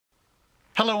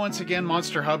Hello once again,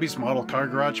 Monster Hobbies Model Car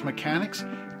Garage Mechanics.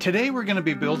 Today we're going to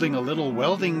be building a little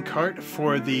welding cart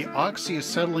for the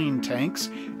oxyacetylene tanks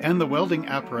and the welding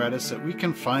apparatus that we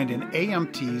can find in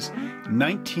AMT's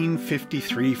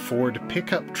 1953 Ford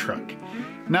pickup truck.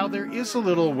 Now there is a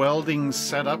little welding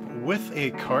setup with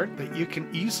a cart that you can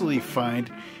easily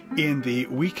find in the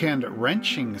weekend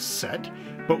wrenching set,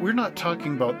 but we're not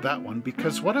talking about that one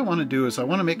because what I want to do is I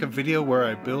want to make a video where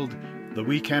I build the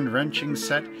weekend wrenching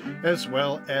set as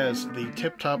well as the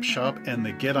tip-top shop and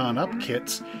the get on up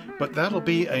kits, but that'll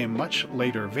be a much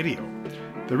later video.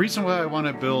 The reason why I want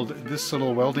to build this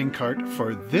little welding cart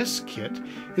for this kit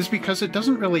is because it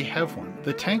doesn't really have one.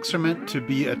 The tanks are meant to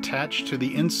be attached to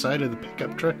the inside of the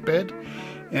pickup truck bed,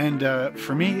 and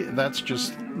for me that's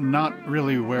just not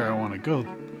really where I want to go.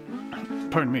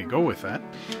 Go with that.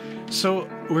 So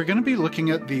we're going to be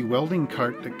looking at the welding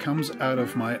cart that comes out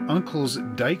of my uncle's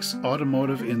Dykes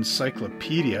Automotive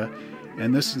Encyclopedia,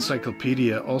 and this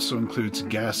encyclopedia also includes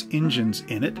gas engines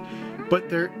in it, but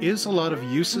there is a lot of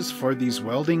uses for these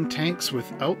welding tanks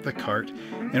without the cart,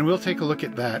 and we'll take a look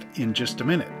at that in just a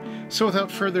minute. So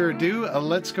without further ado,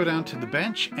 let's go down to the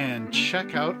bench and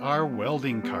check out our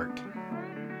welding cart.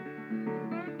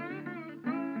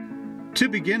 To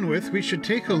begin with, we should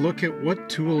take a look at what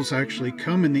tools actually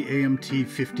come in the AMT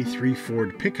 53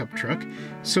 Ford pickup truck.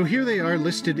 So here they are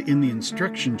listed in the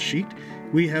instruction sheet.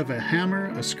 We have a hammer,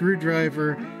 a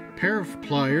screwdriver, pair of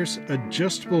pliers,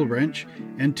 adjustable wrench,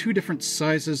 and two different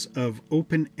sizes of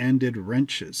open-ended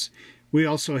wrenches. We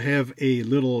also have a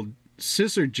little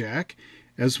scissor jack,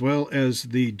 as well as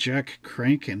the jack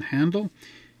crank and handle.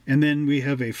 And then we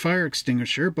have a fire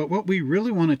extinguisher, but what we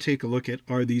really want to take a look at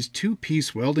are these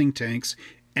two-piece welding tanks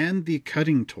and the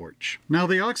cutting torch. Now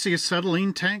the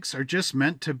oxyacetylene tanks are just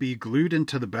meant to be glued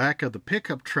into the back of the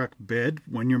pickup truck bed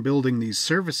when you're building these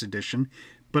service edition,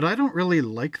 but I don't really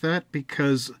like that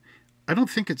because I don't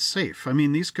think it's safe. I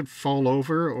mean, these could fall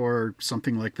over or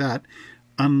something like that,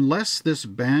 unless this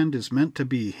band is meant to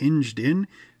be hinged in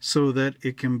so that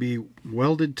it can be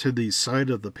welded to the side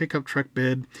of the pickup truck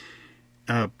bed,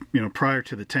 prior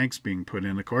to the tanks being put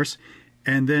in, of course,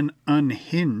 and then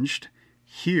unhinged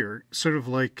here, sort of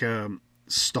like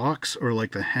stocks or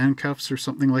like the handcuffs or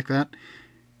something like that,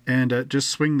 and just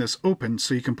swing this open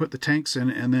so you can put the tanks in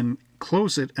and then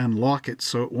close it and lock it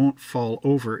so it won't fall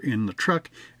over in the truck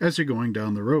as you're going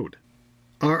down the road.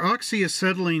 Our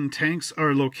oxyacetylene tanks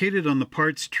are located on the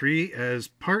parts tree as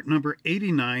part number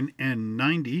 89 and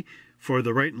 90 for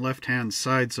the right and left hand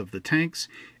sides of the tanks.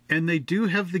 And they do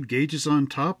have the gauges on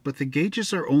top, but the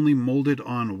gauges are only molded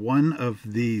on one of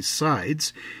the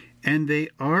sides, and they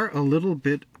are a little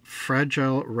bit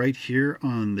fragile right here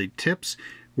on the tips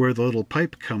where the little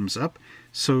pipe comes up,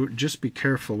 so just be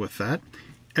careful with that.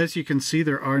 As you can see,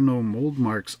 there are no mold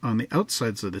marks on the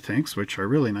outsides of the tanks, which are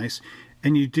really nice,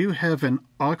 and you do have an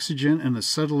oxygen and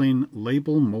acetylene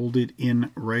label molded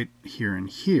in right here and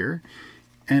here.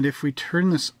 And if we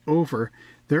turn this over,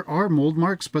 there are mold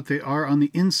marks, but they are on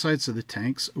the insides of the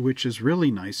tanks, which is really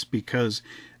nice because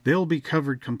they'll be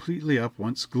covered completely up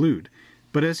once glued.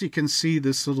 But as you can see,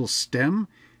 this little stem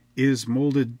is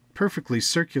molded perfectly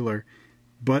circular,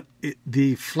 but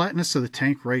the flatness of the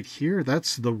tank right here,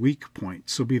 that's the weak point.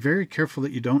 So be very careful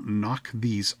that you don't knock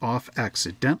these off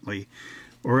accidentally,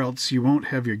 or else you won't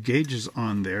have your gauges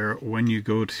on there when you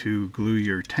go to glue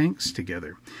your tanks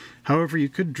together. However, you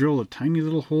could drill a tiny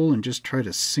little hole and just try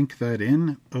to sink that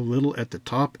in a little at the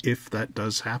top if that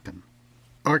does happen.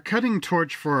 Our cutting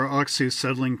torch for our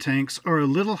oxyacetylene tanks are a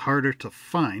little harder to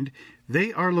find.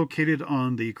 They are located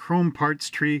on the chrome parts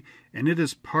tree, and it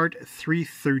is part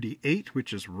 338,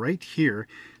 which is right here,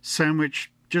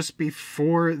 sandwiched just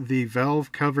before the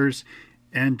valve covers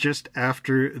and just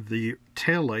after the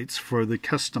taillights for the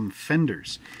custom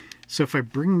fenders. So if I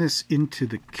bring this into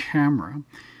the camera,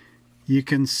 you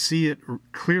can see it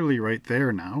clearly right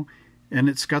there now, and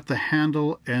it's got the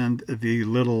handle and the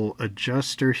little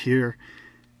adjuster here,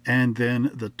 and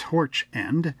then the torch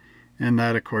end, and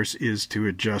that of course is to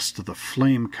adjust the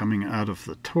flame coming out of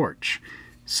the torch.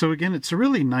 So again, it's a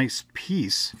really nice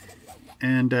piece,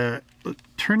 and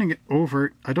turning it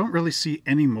over, I don't really see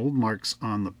any mold marks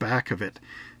on the back of it.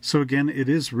 So again, it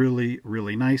is really,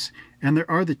 really nice. And there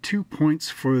are the 2 points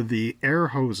for the air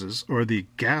hoses or the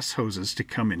gas hoses to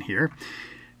come in here.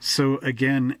 So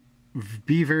again,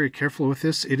 be very careful with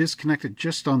this. It is connected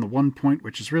just on the 1 point,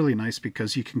 which is really nice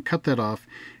because you can cut that off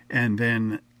and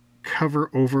then cover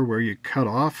over where you cut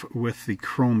off with the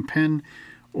chrome pen,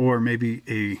 or maybe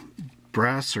a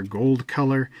brass or gold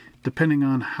color, depending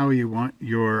on how you want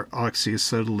your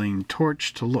oxyacetylene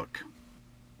torch to look.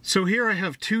 So here I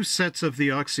have two sets of the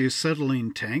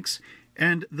oxyacetylene tanks,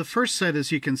 And the first set,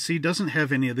 as you can see, doesn't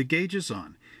have any of the gauges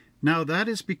on. Now that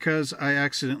is because I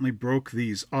accidentally broke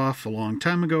these off a long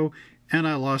time ago and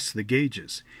I lost the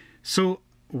gauges. So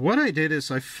what I did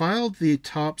is I filed the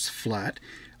tops flat.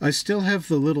 I still have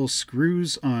the little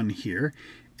screws on here,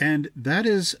 and that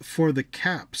is for the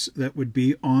caps that would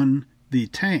be on the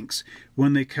tanks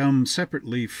when they come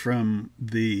separately from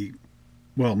the,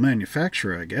 well,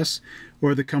 manufacturer, I guess,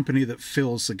 or the company that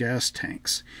fills the gas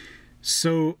tanks.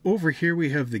 So over here we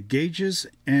have the gauges,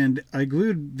 and I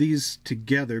glued these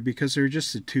together because they're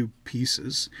just the two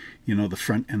pieces, you know, the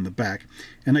front and the back.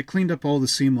 And I cleaned up all the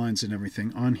seam lines and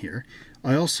everything on here.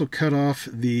 I also cut off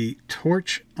the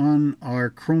torch on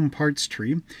our chrome parts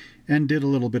tree and did a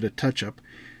little bit of touch-up.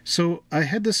 So I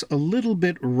had this a little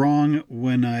bit wrong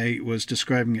when I was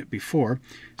describing it before.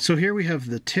 So here we have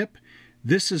the tip.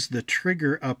 This is the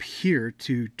trigger up here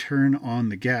to turn on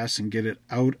the gas and get it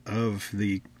out of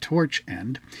the torch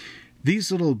end.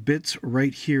 These little bits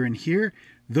right here and here,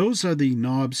 those are the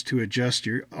knobs to adjust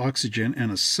your oxygen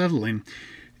and acetylene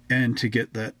and to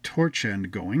get that torch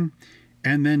end going.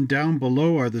 And then down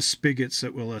below are the spigots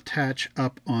that will attach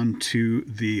up onto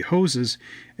the hoses,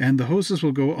 and the hoses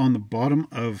will go on the bottom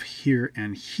of here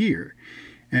and here.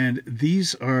 And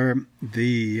these are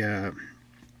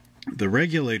the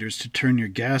regulators to turn your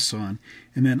gas on,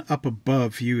 and then up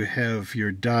above you have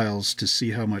your dials to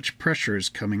see how much pressure is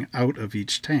coming out of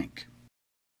each tank.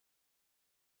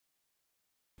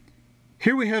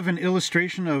 Here we have an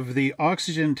illustration of the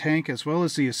oxygen tank as well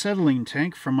as the acetylene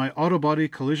tank from my auto body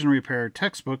collision repair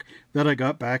textbook that I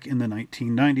got back in the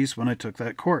 1990s when I took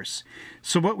that course.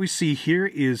 So what we see here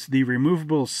is the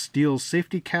removable steel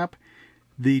safety cap,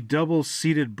 the double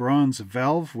seated bronze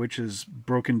valve, which is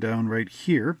broken down right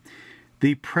here,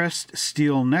 the pressed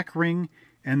steel neck ring,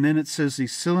 and then it says the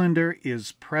cylinder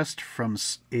is pressed from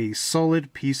a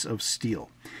solid piece of steel.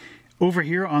 Over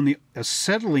here on the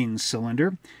acetylene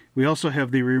cylinder, we also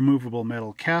have the removable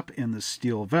metal cap in the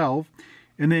steel valve,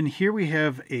 and then here we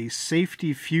have a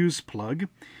safety fuse plug,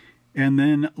 and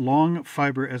then long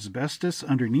fiber asbestos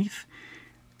underneath.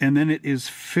 And then it is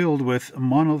filled with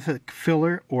monolithic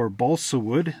filler or balsa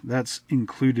wood. That's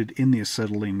included in the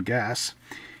acetylene gas.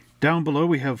 Down below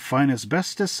we have fine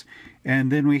asbestos,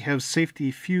 and then we have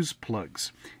safety fuse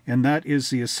plugs. And that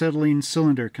is the acetylene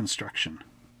cylinder construction.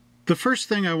 The first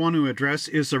thing I want to address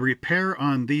is a repair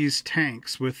on these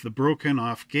tanks with the broken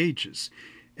off gauges.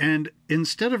 And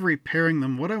instead of repairing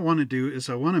them, what I want to do is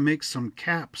I want to make some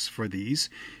caps for these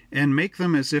and make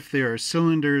them as if they are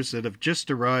cylinders that have just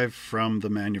arrived from the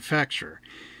manufacturer.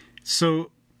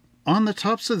 So on the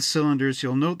tops of the cylinders,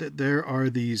 you'll note that there are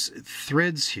these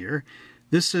threads here.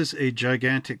 This is a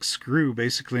gigantic screw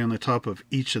basically on the top of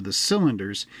each of the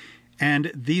cylinders,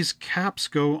 and these caps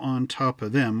go on top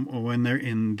of them when they're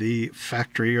in the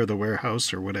factory or the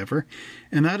warehouse or whatever.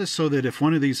 And that is so that if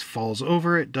one of these falls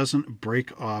over, it doesn't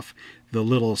break off the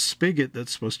little spigot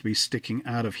that's supposed to be sticking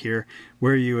out of here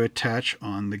where you attach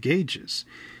on the gauges.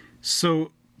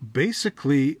 So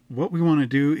basically what we want to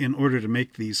do in order to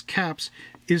make these caps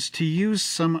is to use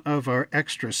some of our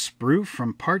extra sprue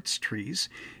from parts trees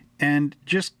and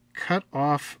just cut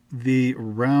off the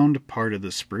round part of the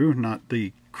sprue, not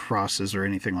the crosses or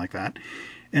anything like that,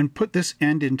 and put this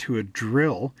end into a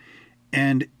drill,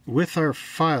 and with our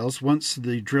files, once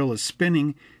the drill is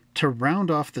spinning, to round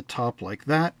off the top like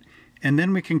that, and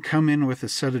then we can come in with a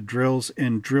set of drills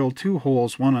and drill two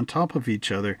holes, one on top of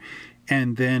each other,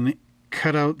 and then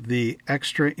cut out the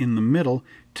extra in the middle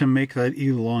to make that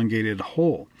elongated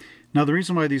hole. Now the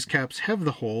reason why these caps have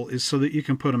the hole is so that you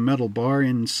can put a metal bar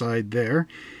inside there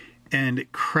and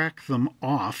crack them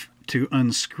off to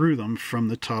unscrew them from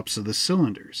the tops of the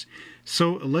cylinders.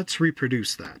 So let's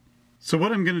reproduce that. So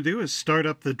what I'm going to do is start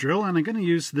up the drill, and I'm going to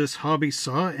use this hobby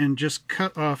saw and just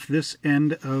cut off this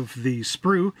end of the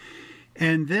sprue,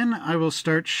 and then I will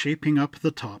start shaping up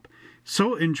the top.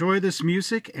 So enjoy this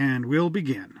music and we'll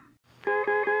begin.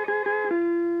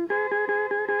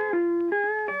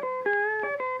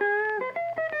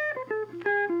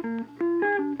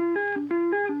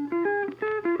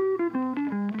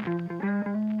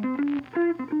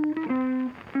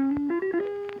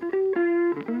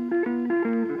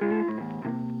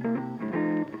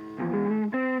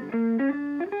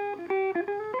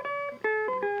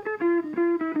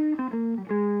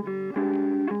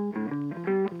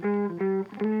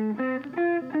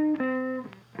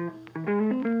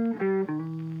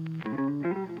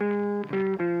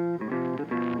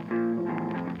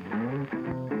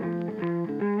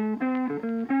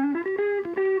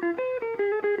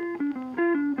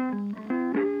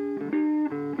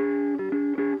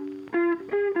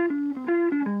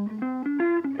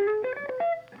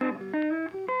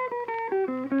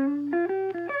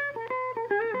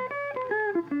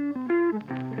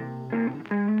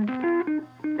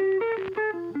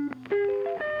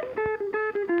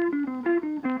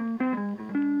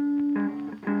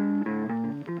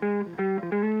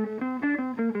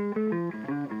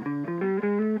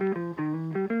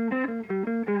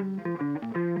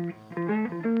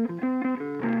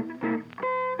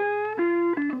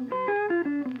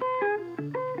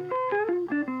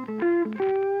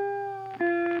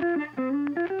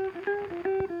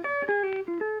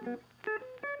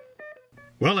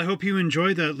 Well, I hope you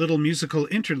enjoyed that little musical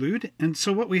interlude. And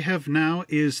so what we have now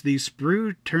is the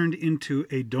sprue turned into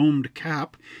a domed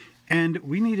cap. And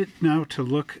we need it now to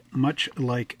look much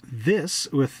like this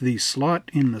with the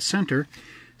slot in the center.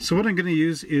 So what I'm going to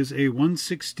use is a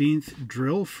 1/16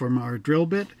 drill from our drill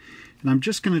bit. And I'm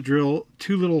just going to drill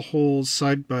two little holes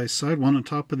side by side, one on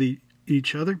top of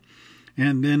each other.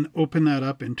 And then open that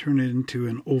up and turn it into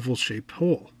an oval-shaped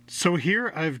hole. So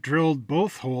here I've drilled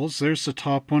both holes. There's the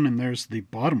top one and there's the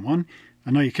bottom one.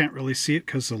 I know you can't really see it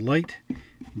because of light,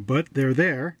 but they're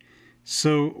there.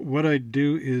 So what I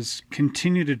do is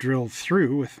continue to drill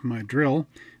through with my drill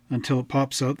until it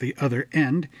pops out the other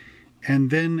end. And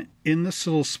then in this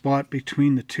little spot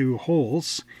between the two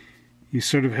holes, you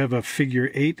sort of have a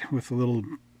figure 8 with a little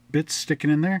bits sticking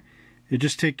in there. You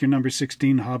just take your number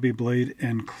 16 hobby blade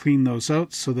and clean those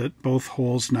out so that both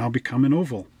holes now become an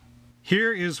oval.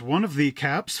 Here is one of the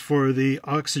caps for the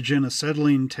oxygen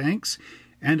acetylene tanks,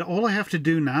 and all I have to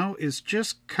do now is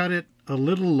just cut it a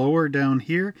little lower down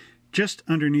here, just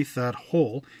underneath that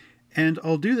hole. And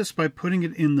I'll do this by putting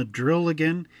it in the drill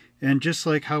again, and just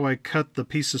like how I cut the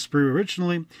piece of sprue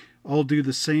originally, I'll do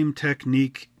the same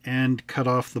technique and cut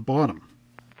off the bottom.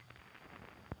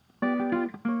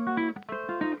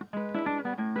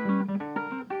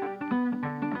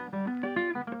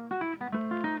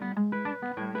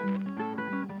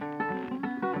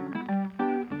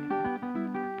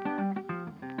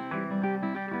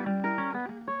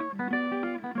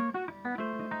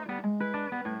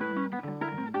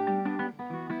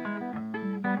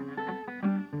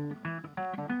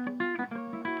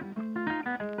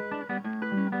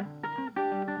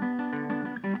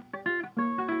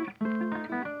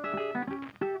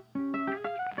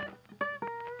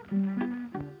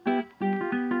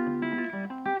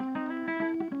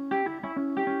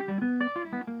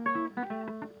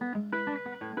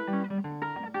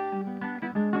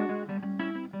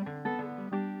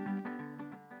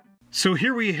 So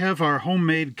here we have our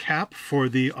homemade cap for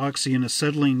the oxy and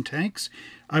acetylene tanks.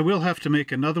 I will have to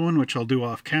make another one, which I'll do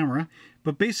off camera,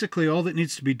 but basically all that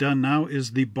needs to be done now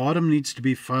is the bottom needs to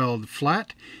be filed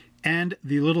flat, and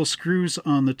the little screws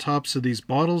on the tops of these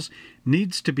bottles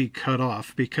needs to be cut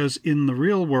off, because in the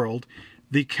real world,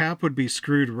 the cap would be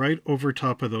screwed right over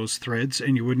top of those threads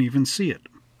and you wouldn't even see it.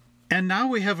 And now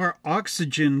we have our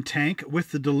oxygen tank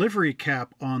with the delivery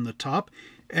cap on the top.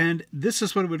 And this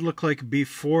is what it would look like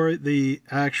before the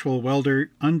actual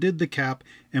welder undid the cap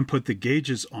and put the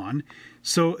gauges on.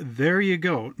 So there you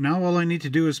go. Now all I need to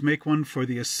do is make one for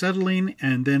the acetylene,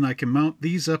 and then I can mount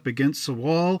these up against the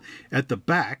wall at the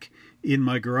back in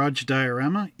my garage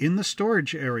diorama in the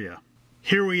storage area.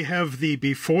 Here we have the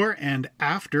before and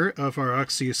after of our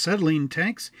oxyacetylene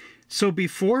tanks. So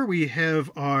before, we have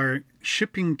our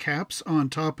shipping caps on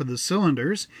top of the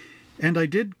cylinders. And I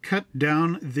did cut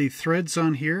down the threads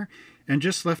on here and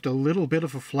just left a little bit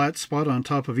of a flat spot on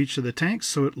top of each of the tanks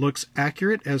so it looks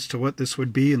accurate as to what this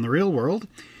would be in the real world.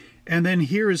 And then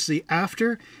here is the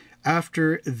after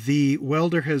the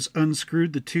welder has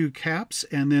unscrewed the two caps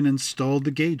and then installed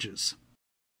the gauges.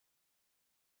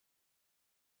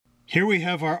 Here we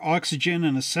have our oxygen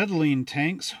and acetylene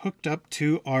tanks hooked up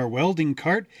to our welding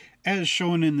cart as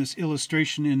shown in this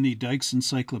illustration in the Dykes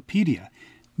Encyclopedia.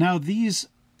 Now these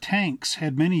tanks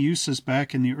had many uses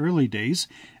back in the early days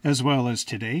as well as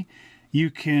today.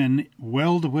 You can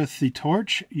weld with the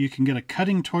torch, you can get a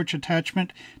cutting torch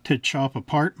attachment to chop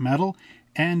apart metal,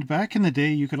 and back in the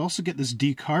day you could also get this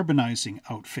decarbonizing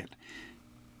outfit.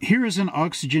 Here is an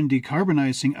oxygen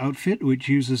decarbonizing outfit which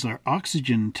uses our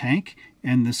oxygen tank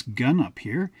and this gun up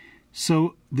here.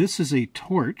 So this is a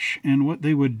torch, and what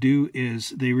they would do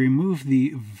is they remove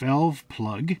the valve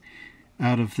plug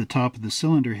out of the top of the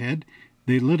cylinder head.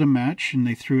 They lit a match and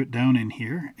they threw it down in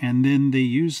here, and then they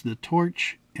used the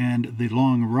torch and the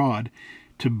long rod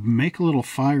to make a little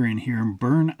fire in here and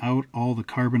burn out all the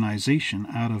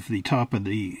carbonization out of the top of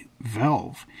the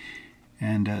valve.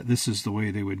 And this is the way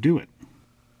they would do it.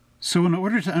 So in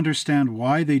order to understand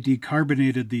why they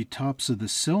decarbonated the tops of the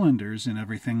cylinders and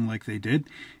everything like they did,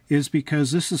 is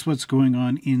because this is what's going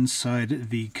on inside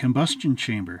the combustion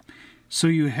chamber. So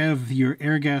you have your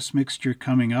air gas mixture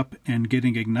coming up and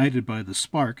getting ignited by the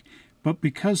spark, but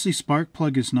because the spark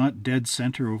plug is not dead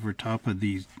center over top of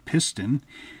the piston,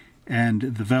 and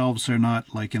the valves are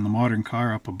not like in the modern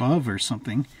car up above or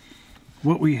something,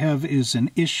 what we have is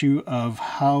an issue of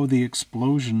how the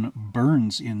explosion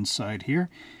burns inside here.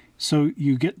 So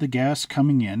you get the gas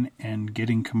coming in and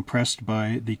getting compressed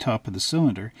by the top of the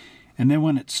cylinder, and then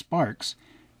when it sparks,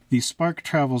 the spark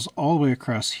travels all the way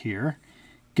across here,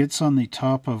 gets on the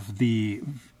top of the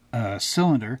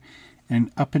cylinder and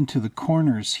up into the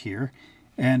corners here,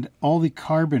 and all the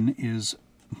carbon is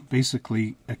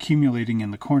basically accumulating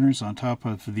in the corners on top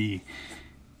of the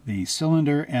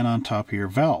cylinder and on top of your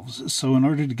valves. So in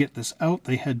order to get this out,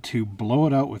 they had to blow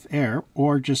it out with air,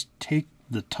 or just take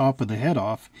the top of the head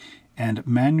off and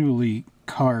manually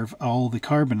carve all the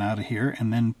carbon out of here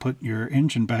and then put your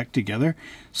engine back together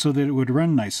so that it would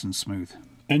run nice and smooth.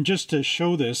 And just to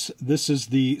show this, this is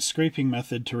the scraping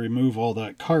method to remove all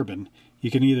that carbon. You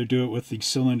can either do it with the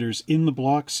cylinders in the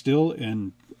block still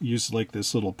and use like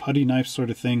this little putty knife sort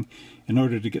of thing in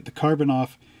order to get the carbon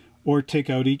off, or take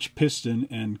out each piston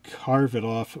and carve it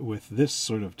off with this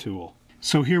sort of tool.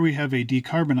 So here we have a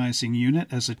decarbonizing unit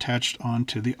as attached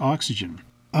onto the oxygen.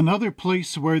 Another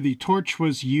place where the torch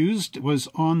was used was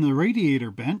on the radiator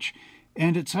bench,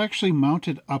 and it's actually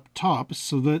mounted up top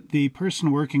so that the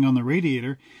person working on the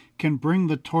radiator can bring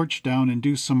the torch down and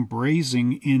do some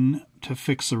brazing in to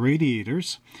fix the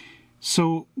radiators.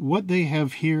 So what they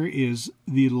have here is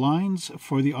the lines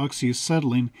for the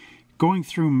oxyacetylene going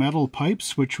through metal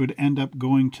pipes, which would end up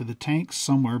going to the tanks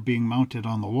somewhere, being mounted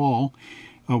on the wall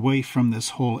away from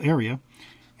this whole area.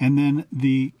 And then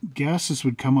the gases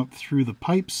would come up through the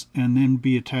pipes and then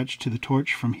be attached to the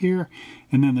torch from here.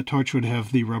 And then the torch would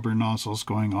have the rubber nozzles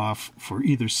going off for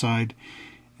either side.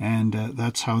 And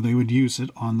that's how they would use it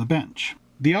on the bench.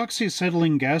 The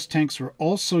oxyacetylene gas tanks were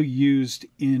also used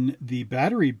in the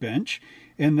battery bench,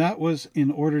 and that was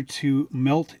in order to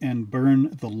melt and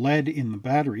burn the lead in the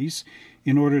batteries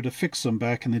in order to fix them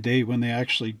back in the day when they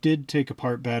actually did take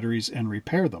apart batteries and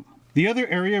repair them. The other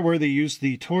area where they used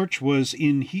the torch was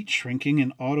in heat shrinking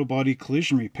and auto body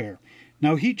collision repair.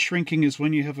 Now, heat shrinking is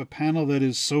when you have a panel that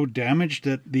is so damaged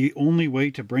that the only way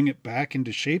to bring it back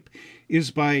into shape is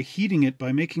by heating it,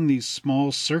 by making these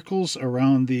small circles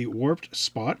around the warped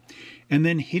spot and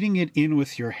then hitting it in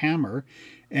with your hammer.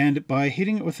 And by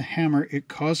hitting it with a hammer, it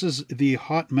causes the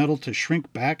hot metal to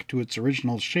shrink back to its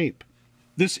original shape.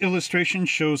 This illustration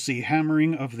shows the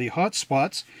hammering of the hot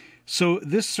spots. So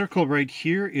this circle right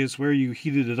here is where you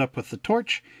heated it up with the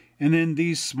torch, and then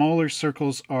these smaller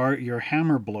circles are your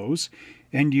hammer blows,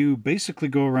 and you basically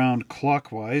go around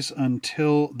clockwise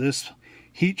until this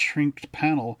heat shrinked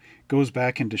panel goes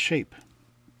back into shape.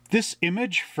 This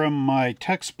image from my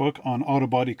textbook on auto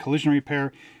body collision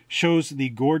repair shows the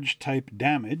gorge type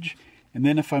damage, and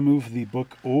then if I move the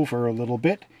book over a little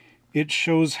bit, it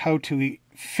shows how to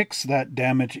fix that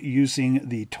damage using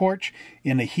the torch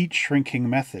in a heat shrinking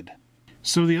method.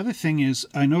 So the other thing is,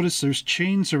 I notice there's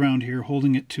chains around here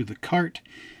holding it to the cart,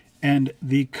 and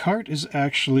the cart is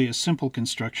actually a simple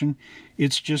construction.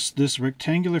 It's just this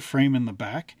rectangular frame in the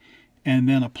back and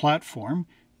then a platform.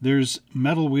 There's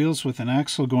metal wheels with an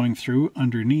axle going through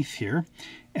underneath here,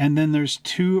 and then there's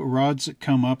two rods that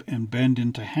come up and bend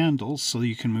into handles so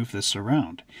you can move this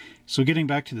around. So getting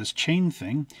back to this chain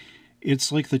thing,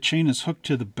 it's like the chain is hooked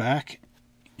to the back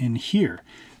in here.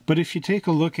 But if you take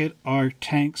a look at our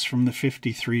tanks from the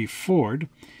 53 Ford,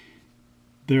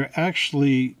 they're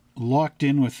actually locked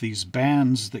in with these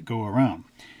bands that go around.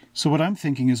 So what I'm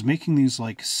thinking is making these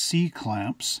like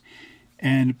C-clamps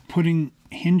and putting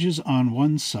hinges on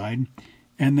one side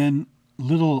and then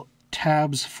little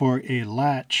tabs for a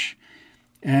latch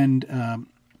and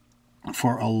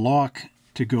for a lock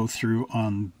to go through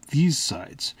on these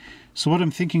sides. So what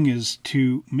I'm thinking is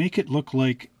to make it look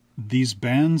like these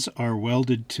bands are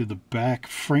welded to the back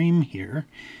frame here,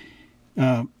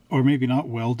 or maybe not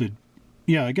welded.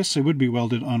 Yeah, I guess they would be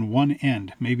welded on one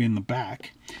end, maybe in the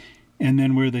back. And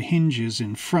then where the hinge is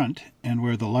in front and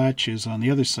where the latch is on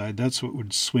the other side, that's what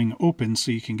would swing open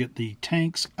so you can get the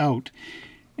tanks out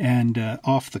and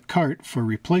off the cart for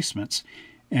replacements.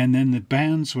 And then the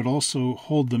bands would also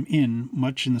hold them in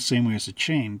much in the same way as a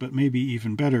chain, but maybe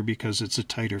even better because it's a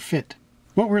tighter fit.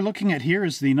 What we're looking at here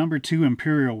is the number 2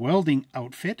 Imperial welding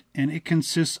outfit, and it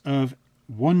consists of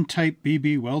one type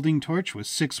BB welding torch with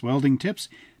 6 welding tips,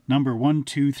 number 1,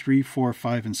 2, 3, 4,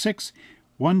 5, and 6,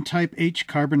 one type H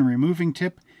carbon removing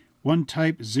tip, one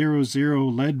type 00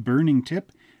 lead burning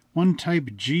tip, one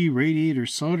type G radiator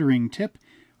soldering tip,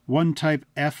 one type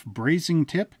F brazing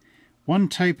tip, one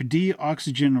type D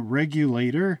oxygen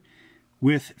regulator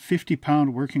with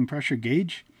 50-pound working pressure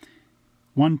gauge,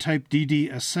 one type DD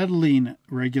acetylene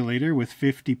regulator with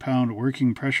 50-pound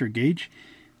working pressure gauge,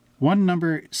 one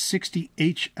number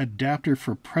 60H adapter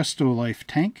for Presto Life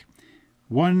tank,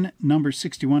 one number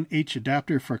 61H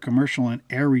adapter for commercial and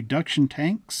air reduction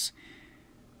tanks,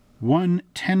 one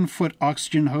 10-foot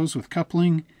oxygen hose with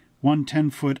coupling, one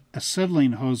 10-foot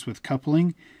acetylene hose with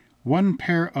coupling, one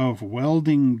pair of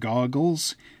welding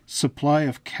goggles, supply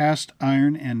of cast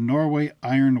iron and Norway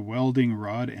iron welding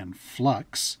rod and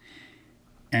flux,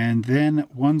 and then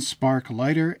 1 spark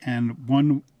lighter and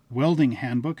 1 welding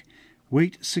handbook,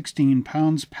 weight 16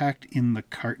 pounds, packed in the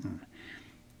carton.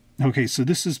 Okay, so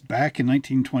this is back in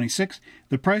 1926.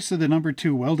 The price of the number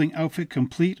 2 welding outfit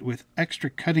complete with extra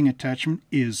cutting attachment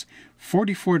is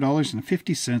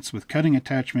 $44.50 with cutting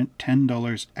attachment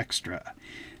 $10 extra.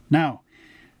 Now,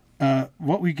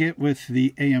 what we get with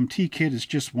the AMT kit is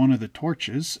just one of the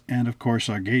torches and of course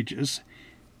our gauges.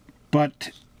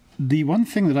 But the one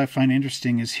thing that I find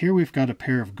interesting is here we've got a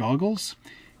pair of goggles.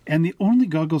 And the only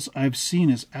goggles I've seen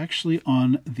is actually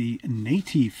on the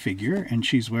Natie figure, and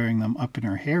she's wearing them up in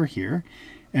her hair here,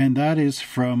 and that is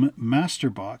from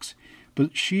Master Box.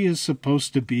 But she is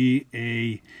supposed to be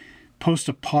a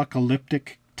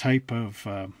post-apocalyptic type of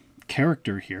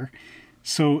character here.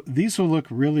 So these will look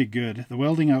really good. The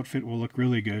welding outfit will look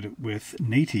really good with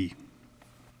Natie.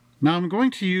 Now I'm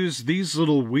going to use these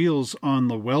little wheels on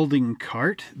the welding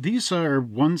cart. These are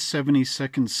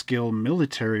 1/72nd scale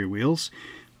military wheels,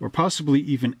 or possibly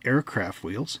even aircraft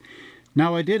wheels.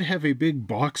 Now I did have a big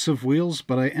box of wheels,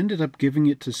 but I ended up giving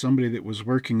it to somebody that was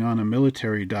working on a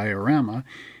military diorama,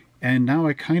 and now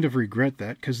I kind of regret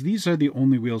that because these are the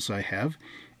only wheels I have.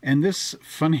 And this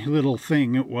funny little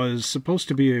thing was supposed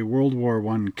to be a World War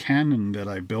I cannon that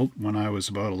I built when I was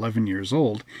about 11 years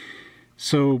old.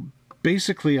 So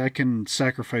basically I can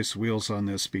sacrifice wheels on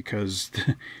this because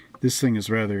this thing is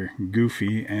rather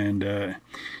goofy, and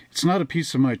it's not a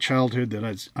piece of my childhood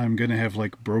that I'm going to have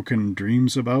like broken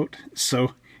dreams about,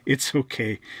 so it's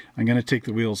okay. I'm going to take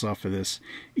the wheels off of this,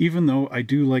 even though I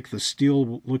do like the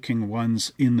steel looking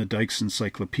ones in the Dykes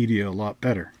Encyclopedia a lot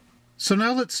better. So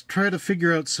now let's try to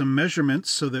figure out some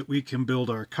measurements so that we can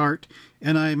build our cart,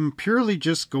 and I'm purely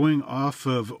just going off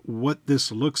of what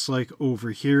this looks like over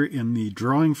here in the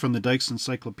drawing from the Dykes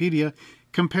Encyclopedia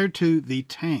compared to the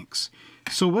tanks.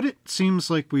 So what it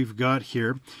seems like we've got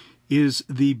here is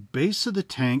the base of the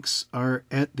tanks are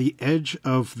at the edge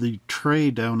of the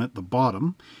tray down at the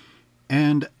bottom,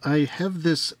 and I have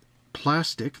this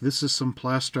plastic. This is some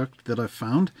plastic that I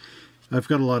found. I've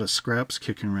got a lot of scraps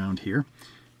kicking around here.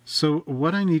 So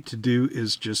what I need to do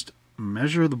is just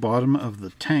measure the bottom of the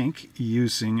tank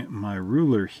using my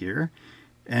ruler here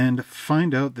and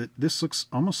find out that this looks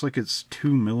almost like it's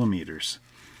 2 millimeters.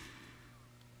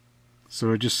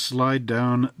 So I just slide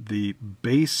down the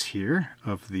base here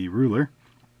of the ruler,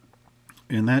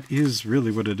 and that is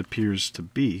really what it appears to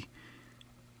be,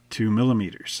 2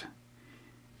 millimeters.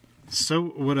 So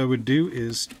what I would do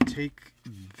is take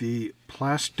the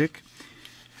plastic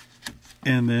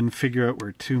and then figure out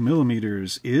where 2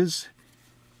 millimeters is,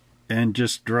 and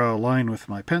just draw a line with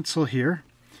my pencil here,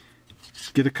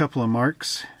 get a couple of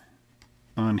marks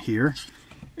on here,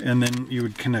 and then you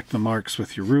would connect the marks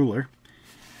with your ruler.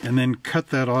 And then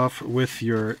cut that off with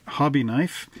your hobby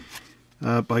knife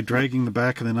by dragging the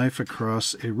back of the knife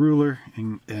across a ruler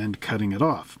and cutting it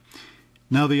off.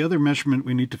 Now the other measurement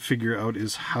we need to figure out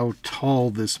is how tall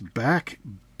this back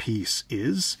piece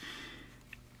is.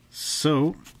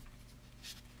 So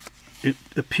it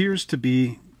appears to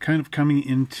be kind of coming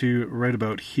into right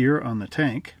about here on the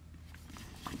tank,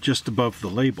 just above the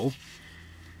label.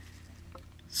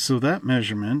 So that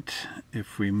measurement,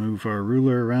 if we move our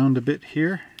ruler around a bit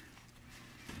here,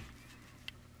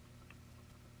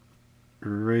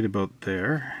 right about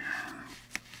there,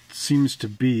 seems to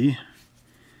be,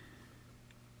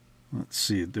 let's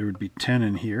see, there would be 10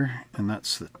 in here, and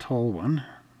that's the tall one.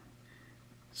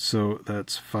 So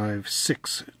that's 5,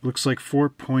 6. It looks like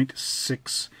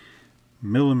 4.6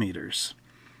 millimeters.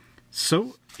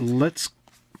 So let's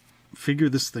figure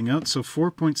this thing out. So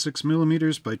 4.6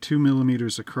 millimeters by 2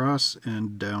 millimeters across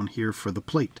and down here for the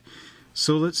plate.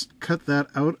 So let's cut that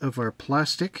out of our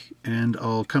plastic, and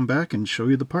I'll come back and show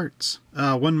you the parts.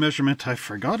 One measurement I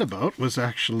forgot about was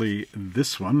actually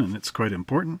this one, and it's quite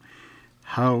important.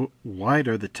 How wide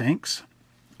are the tanks?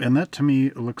 And that to me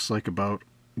looks like about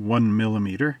 1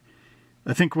 millimeter.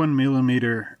 I think 1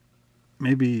 millimeter,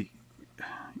 maybe,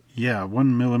 yeah,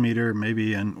 1 millimeter,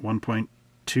 maybe, and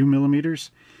 1.2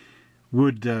 millimeters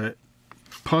would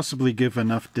possibly give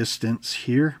enough distance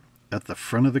here at the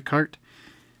front of the cart.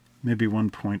 Maybe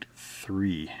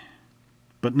 1.3,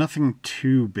 but nothing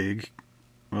too big.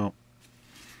 Well,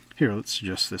 here, let's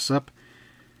adjust this up.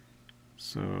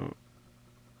 So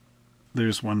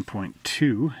there's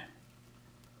 1.2,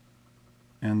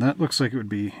 and that looks like it would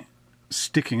be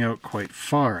sticking out quite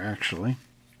far, actually.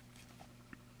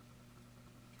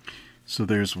 So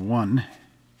there's 1.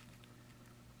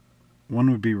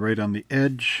 1 would be right on the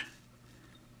edge.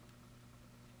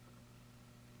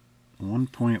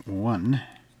 1.1.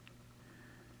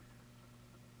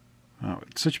 Wow,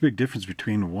 it's such a big difference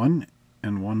between 1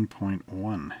 and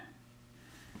 1.1.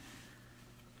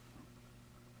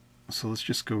 So let's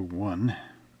just go 1.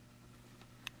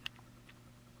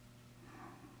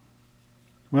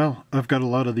 Well, I've got a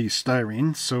lot of these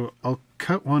styrene, so I'll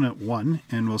cut one at 1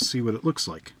 and we'll see what it looks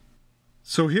like.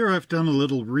 So here I've done a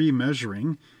little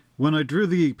remeasuring. When I drew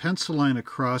the pencil line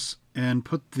across and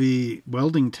put the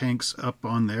welding tanks up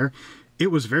on there, it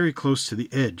was very close to the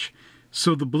edge.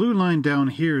 So the blue line down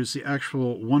here is the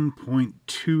actual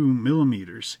 1.2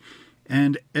 millimeters.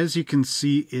 And as you can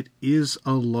see, it is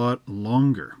a lot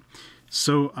longer.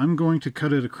 So I'm going to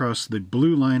cut it across the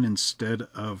blue line instead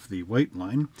of the white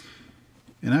line.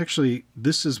 And actually,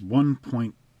 this is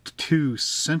 1.2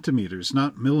 centimeters,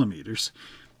 not millimeters.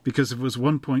 Because if it was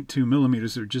 1.2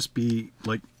 millimeters, it would just be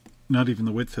like not even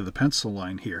the width of the pencil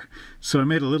line here. So I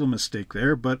made a little mistake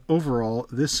there, but overall,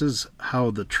 this is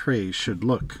how the tray should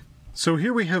look. So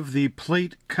here we have the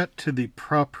plate cut to the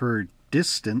proper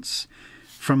distance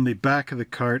from the back of the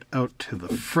cart out to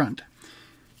the front.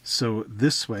 So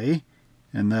this way,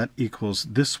 and that equals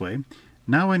this way.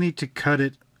 Now I need to cut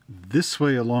it this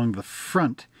way along the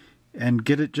front and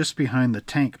get it just behind the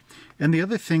tank. And the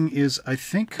other thing is, I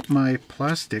think my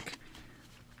plastic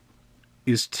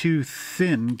is too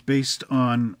thin based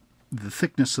on the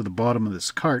thickness of the bottom of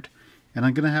this cart, and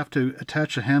I'm going to have to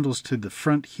attach the handles to the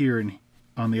front here and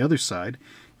on the other side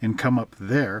and come up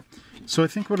there. So I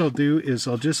think what I'll do is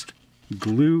I'll just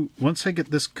glue, once I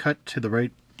get this cut to the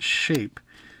right shape,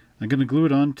 I'm going to glue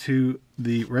it onto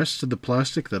the rest of the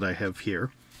plastic that I have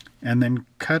here and then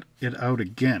cut it out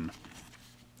again.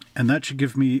 And that should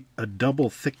give me a double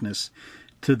thickness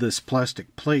to this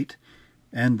plastic plate,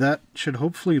 and that should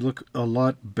hopefully look a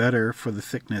lot better for the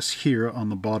thickness here on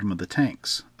the bottom of the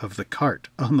tanks, of the cart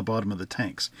on the bottom of the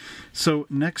tanks. So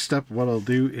next up, what I'll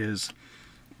do is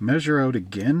measure out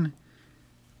again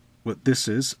what this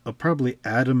is. I'll probably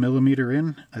add a millimeter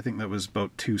in. I think that was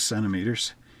about 2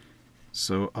 centimeters.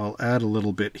 So I'll add a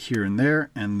little bit here and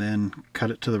there and then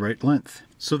cut it to the right length.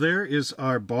 So there is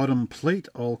our bottom plate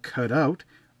all cut out.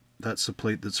 That's the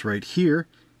plate that's right here.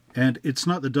 And it's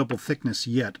not the double thickness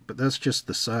yet, but that's just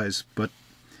the size. But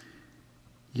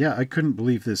yeah, I couldn't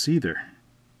believe this either.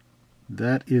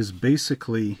 That is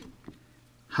basically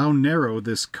how narrow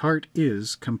this cart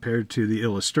is compared to the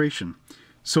illustration.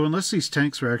 So unless these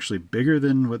tanks are actually bigger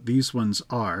than what these ones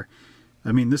are,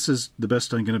 I mean, this is the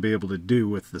best I'm going to be able to do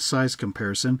with the size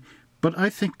comparison, but I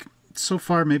think so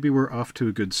far maybe we're off to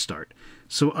a good start.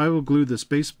 So I will glue this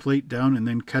base plate down and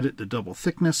then cut it to double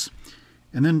thickness,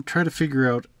 and then try to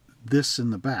figure out this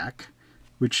in the back,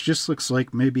 which just looks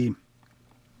like maybe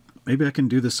I can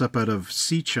do this up out of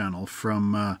C-channel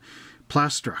from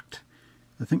Plastruct.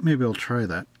 I think maybe I'll try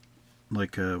that,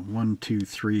 like a 1, 2,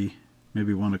 3,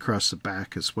 maybe one across the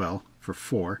back as well for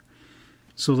 4.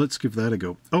 So let's give that a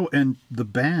go. Oh, and the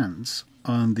bands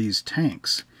on these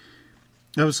tanks.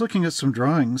 I was looking at some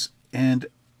drawings, and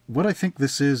what I think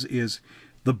this is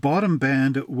the bottom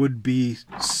band would be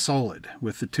solid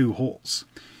with the 2 holes.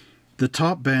 The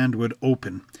top band would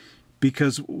open,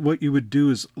 because what you would do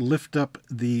is lift up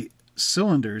the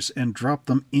cylinders and drop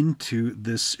them into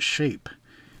this shape.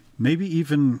 Maybe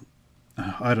even,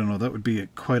 I don't know, that would be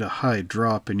quite a high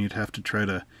drop, and you'd have to try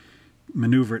to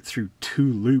maneuver it through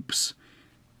 2 loops.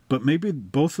 But maybe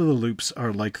both of the loops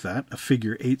are like that, a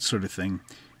figure 8 sort of thing,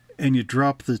 and you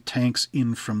drop the tanks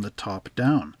in from the top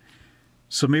down.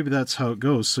 So maybe that's how it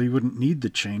goes. So you wouldn't need the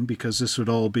chain, because this would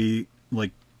all be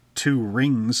like 2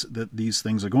 rings that these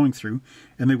things are going through,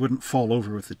 and they wouldn't fall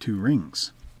over with the 2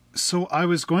 rings. So I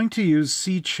was going to use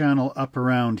C-channel up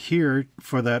around here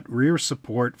for that rear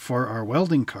support for our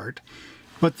welding cart,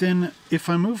 but then if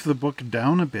I move the book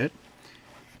down a bit,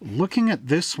 looking at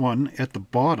this one at the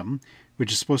bottom,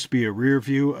 which is supposed to be a rear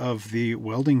view of the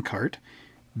welding cart,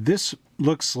 this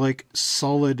looks like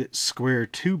solid square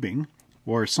tubing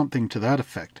or something to that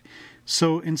effect.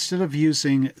 So instead of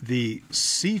using the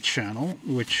C-channel,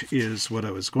 which is what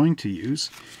I was going to use,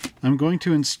 I'm going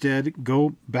to instead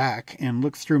go back and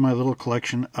look through my little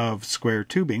collection of square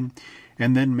tubing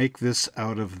and then make this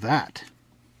out of that.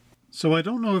 So I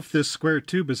don't know if this square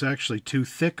tube is actually too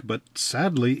thick, but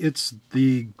sadly it's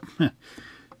the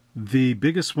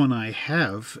biggest one I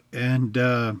have, and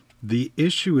the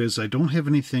issue is I don't have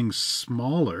anything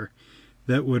smaller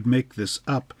that would make this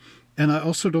up. And I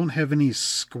also don't have any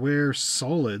square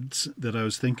solids that I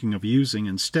was thinking of using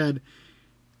instead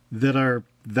that are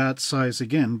that size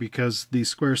again, because the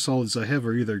square solids I have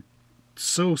are either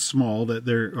so small that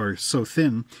or so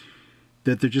thin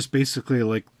that they're just basically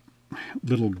like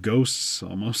little ghosts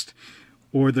almost,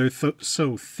 or they're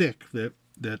so thick that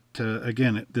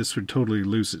again, this would totally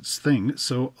lose its thing.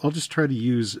 So I'll just try to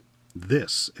use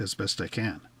this as best I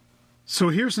can. So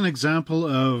here's an example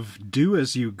of do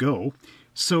as you go.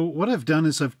 So what I've done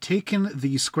is I've taken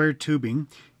the square tubing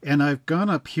and I've gone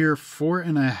up here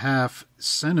 4.5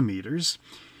 centimeters,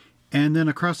 and then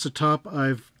across the top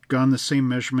I've gone the same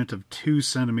measurement of 2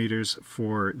 centimeters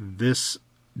for this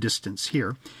distance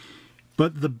here.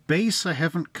 But the base I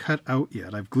haven't cut out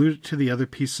yet. I've glued it to the other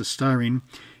piece of styrene,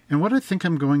 and what I think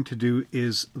I'm going to do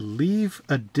is leave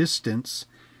a distance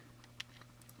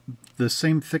the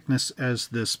same thickness as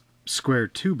this square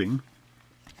tubing,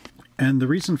 and the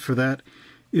reason for that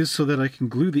is so that I can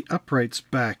glue the uprights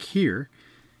back here,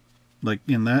 like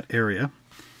in that area,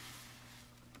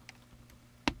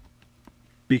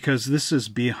 because this is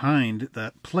behind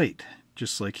that plate,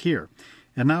 just like here.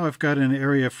 And now I've got an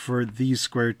area for these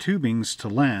square tubings to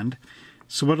land,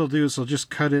 so what I'll do is I'll just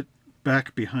cut it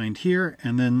back behind here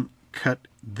and then cut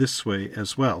this way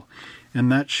as well.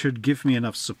 And that should give me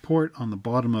enough support on the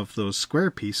bottom of those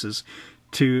square pieces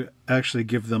to actually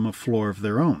give them a floor of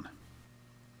their own.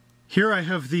 Here I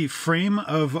have the frame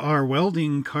of our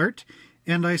welding cart,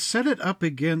 and I set it up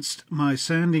against my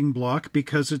sanding block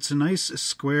because it's a nice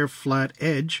square flat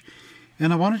edge,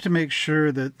 and I wanted to make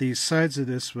sure that the sides of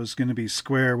this was going to be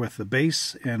square with the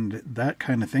base and that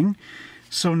kind of thing.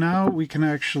 So now we can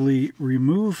actually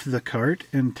remove the cart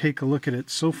and take a look at it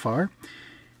so far,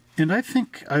 and I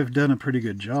think I've done a pretty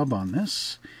good job on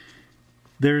this.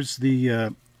 There's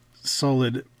the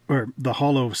solid, or the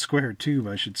hollow square tube,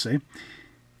 I should say.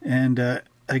 And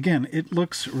again, it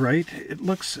looks right. It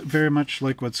looks very much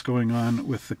like what's going on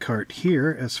with the cart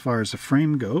here as far as the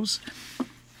frame goes.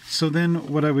 So then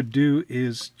what I would do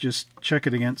is just check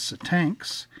it against the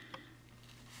tanks.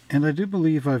 And I do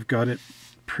believe I've got it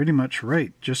pretty much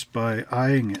right just by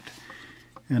eyeing it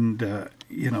and,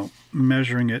 you know,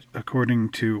 measuring it according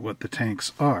to what the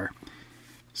tanks are.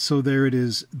 So there it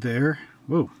is there.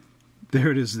 Whoa. There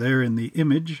it is there in the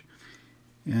image.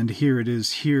 And here it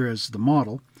is here as the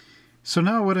model. So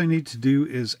now what I need to do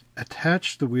is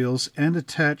attach the wheels and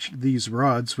attach these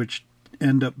rods, which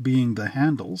end up being the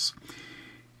handles.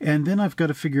 And then I've got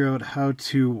to figure out how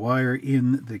to wire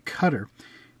in the cutter.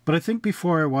 But I think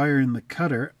before I wire in the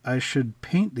cutter, I should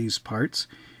paint these parts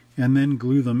and then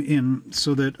glue them in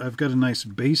so that I've got a nice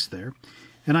base there.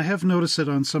 And I have noticed that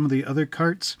on some of the other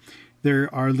carts,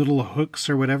 there are little hooks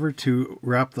or whatever to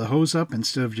wrap the hose up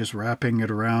instead of just wrapping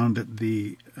it around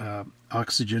the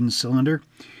oxygen cylinder.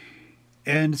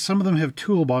 And some of them have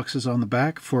toolboxes on the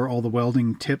back for all the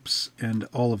welding tips and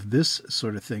all of this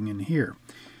sort of thing in here.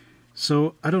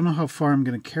 So I don't know how far I'm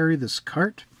going to carry this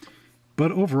cart,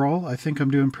 but overall I think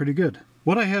I'm doing pretty good.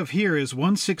 What I have here is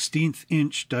 1/16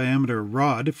 inch diameter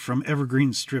rod from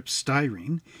Evergreen Strip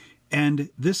Styrene, and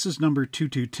this is number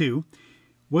 222.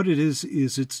 What it is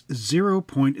it's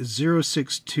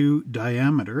 0.062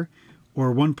 diameter,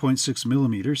 or 1.6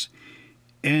 millimeters,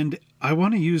 and I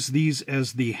want to use these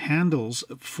as the handles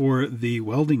for the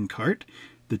welding cart,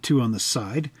 the two on the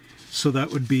side. So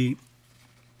that would be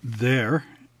there,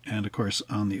 and of course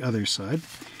on the other side.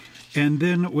 And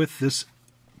then with this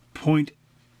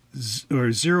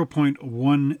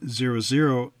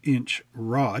 0.100 inch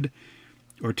rod,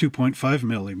 or 2.5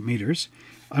 millimeters,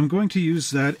 I'm going to use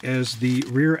that as the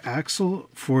rear axle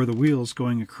for the wheels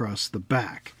going across the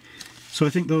back. So I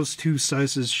think those two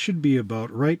sizes should be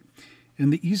about right.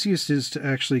 And the easiest is to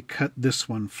actually cut this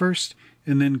one first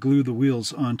and then glue the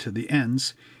wheels onto the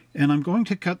ends. And I'm going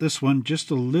to cut this one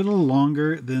just a little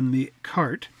longer than the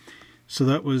cart. So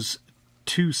that was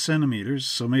 2 centimeters,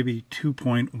 so maybe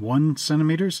 2.1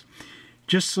 centimeters,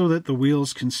 just so that the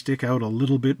wheels can stick out a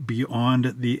little bit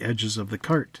beyond the edges of the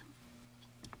cart.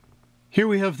 Here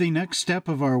we have the next step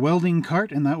of our welding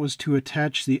cart, and that was to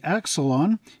attach the axle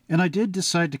on. And I did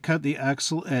decide to cut the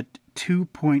axle at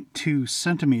 2.2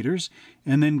 centimeters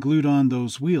and then glued on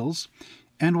those wheels.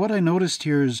 And what I noticed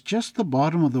here is just the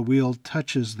bottom of the wheel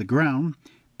touches the ground,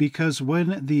 because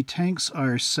when the tanks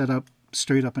are set up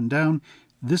straight up and down,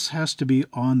 this has to be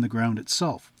on the ground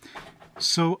itself.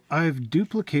 So I've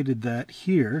duplicated that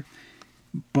here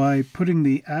by putting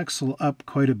the axle up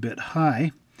quite a bit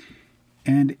high.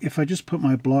 And if I just put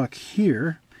my block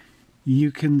here,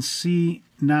 you can see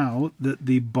now that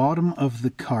the bottom of the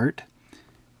cart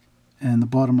and the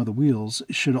bottom of the wheels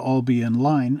should all be in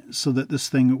line so that this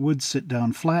thing would sit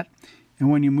down flat.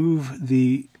 And when you move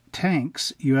the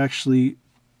tanks, you actually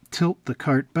tilt the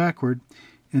cart backward,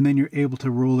 and then you're able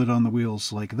to roll it on the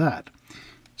wheels like that.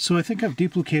 So I think I've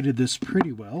duplicated this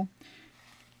pretty well.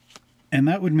 And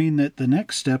that would mean that the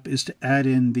next step is to add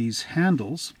in these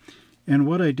handles. And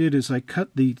what I did is I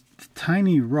cut the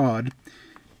tiny rod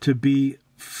to be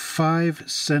 5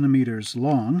 centimeters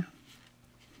long.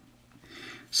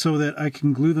 so that I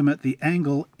can glue them at the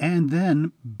angle and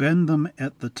then bend them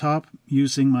at the top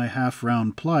using my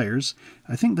half-round pliers.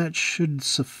 I think that should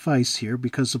suffice here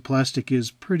because the plastic is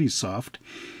pretty soft.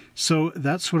 So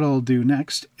that's what I'll do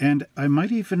next, and I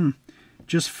might even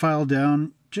just file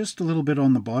down just a little bit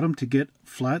on the bottom to get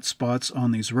flat spots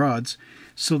on these rods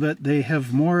so that they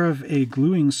have more of a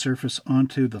gluing surface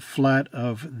onto the flat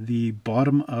of the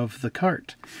bottom of the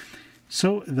cart.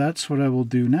 So that's what I will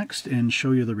do next and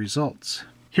show you the results.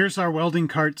 Here's our welding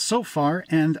cart so far,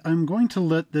 and I'm going to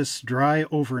let this dry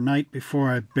overnight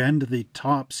before I bend the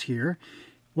tops here.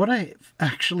 What I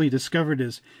actually discovered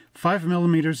is 5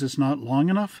 millimeters is not long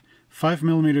enough. 5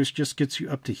 millimeters just gets you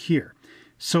up to here.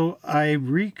 So I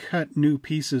recut new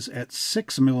pieces at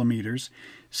 6 millimeters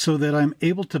so that I'm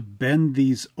able to bend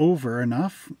these over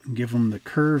enough, give them the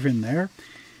curve in there,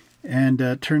 and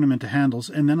turn them into handles.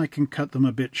 And then I can cut them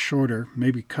a bit shorter,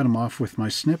 maybe cut them off with my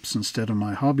snips instead of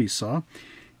my hobby saw,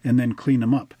 and then clean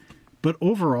them up. But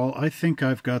overall, I think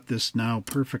I've got this now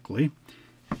perfectly.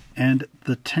 And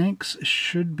the tanks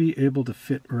should be able to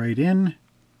fit right in,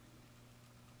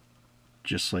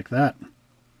 just like that.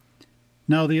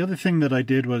 Now, the other thing that I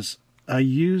did was I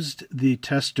used the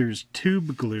Testor's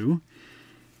tube glue,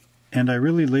 and I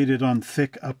really laid it on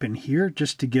thick up in here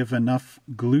just to give enough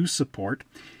glue support.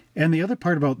 And the other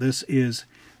part about this is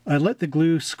I let the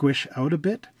glue squish out a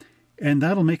bit, and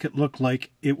that'll make it look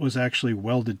like it was actually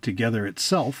welded together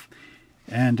itself.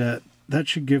 And that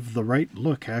should give the right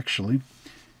look, actually.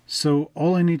 So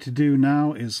all I need to do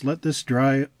now is let this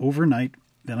dry overnight,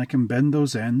 then I can bend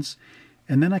those ends,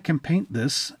 and then I can paint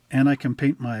this, and I can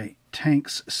paint my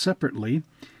tanks separately,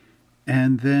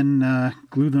 and then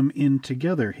glue them in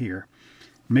together here.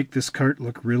 Make this cart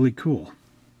look really cool.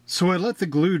 So I let the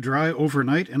glue dry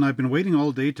overnight, and I've been waiting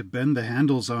all day to bend the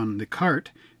handles on the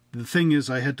cart. The thing is,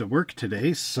 I had to work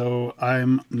today, so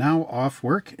I'm now off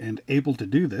work and able to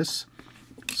do this.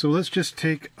 So let's just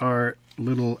take our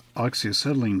little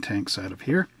oxyacetylene tanks out of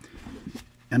here.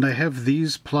 And I have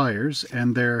these pliers,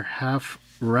 and they're half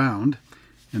round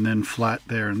and then flat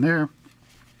there and there.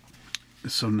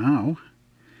 So now,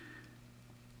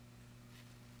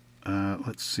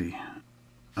 let's see,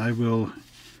 I will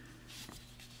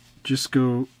just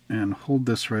go and hold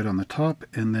this right on the top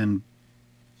and then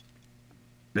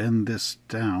bend this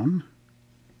down.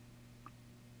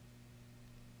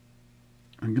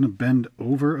 I'm going to bend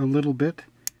over a little bit.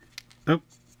 Oh,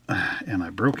 and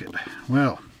I broke it.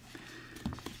 Well,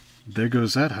 there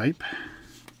goes that hype.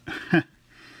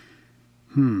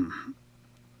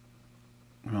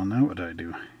 Well, now what do I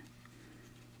do?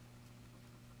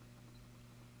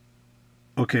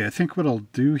 Okay, I think what I'll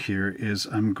do here is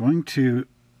I'm going to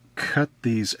cut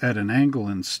these at an angle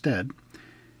instead,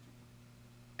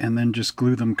 and then just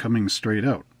glue them coming straight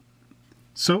out.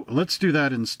 So let's do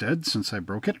that instead, since I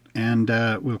broke it, and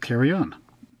we'll carry on.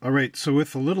 Alright, so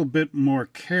with a little bit more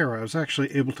care, I was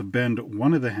actually able to bend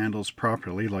one of the handles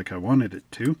properly like I wanted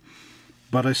it to,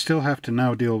 but I still have to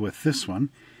now deal with this one.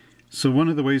 So one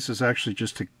of the ways is actually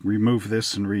just to remove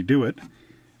this and redo it,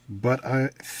 but I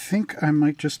think I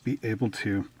might just be able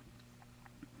to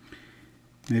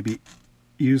maybe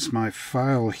use my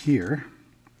file here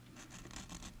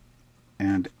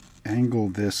and angle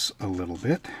this a little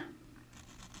bit,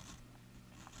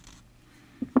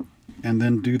 and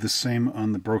then do the same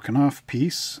on the broken off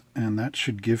piece, and that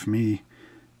should give me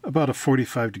about a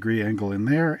 45-degree angle in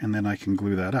there, and then I can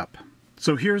glue that up.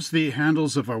 So here's the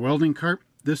handles of our welding cart.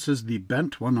 This is the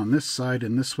bent one on this side,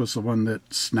 and this was the one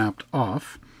that snapped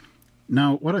off.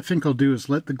 Now what I think I'll do is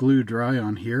let the glue dry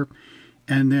on here,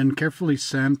 and then carefully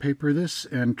sandpaper this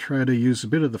and try to use a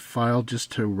bit of the file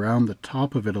just to round the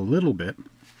top of it a little bit.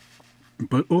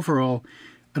 But overall,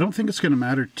 I don't think it's going to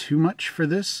matter too much for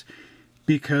this,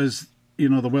 because, you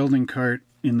know, the welding cart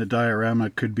in the diorama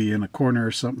could be in a corner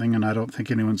or something, and I don't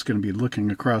think anyone's going to be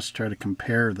looking across to try to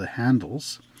compare the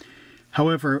handles.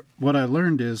 However, what I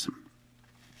learned is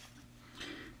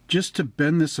just to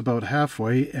bend this about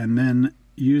halfway and then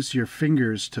use your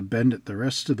fingers to bend it the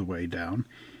rest of the way down,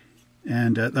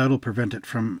 and that'll prevent it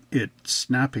from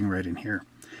snapping right in here.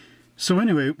 So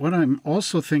anyway, what I'm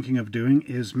also thinking of doing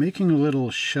is making a little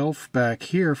shelf back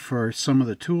here for some of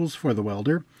the tools for the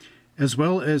welder, as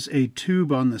well as a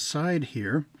tube on the side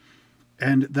here,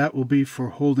 and that will be for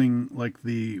holding like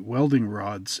the welding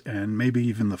rods and maybe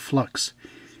even the flux.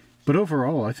 But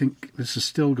overall, I think this is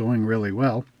still going really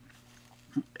well,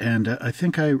 and I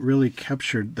think I really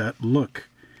captured that look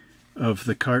of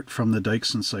the cart from the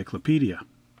Dykes Encyclopedia.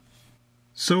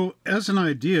 So as an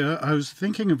idea, I was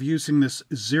thinking of using this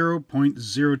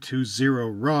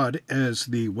 0.020 rod as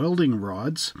the welding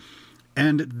rods,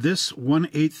 and this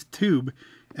 1/8 tube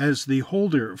as the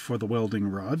holder for the welding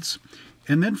rods.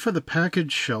 And then for the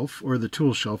package shelf, or the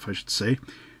tool shelf I should say,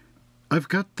 I've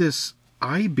got this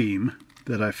I-beam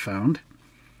that I found,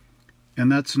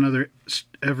 and that's another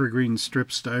evergreen strip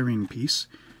styrene piece.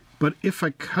 But if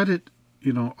I cut it,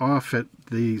 off at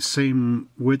the same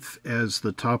width as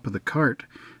the top of the cart,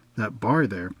 that bar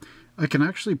there, I can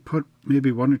actually put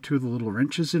maybe one or two of the little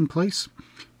wrenches in place,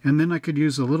 and then I could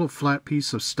use a little flat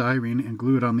piece of styrene and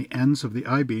glue it on the ends of the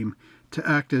I-beam to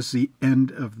act as the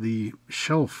end of the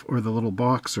shelf or the little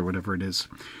box or whatever it is.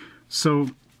 So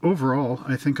overall,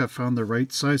 I think I've found the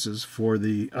right sizes for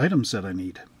the items that I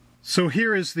need. So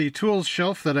here is the tools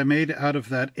shelf that I made out of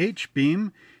that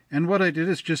H-beam, and what I did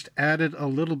is just added a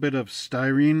little bit of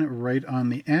styrene right on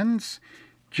the ends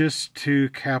just to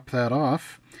cap that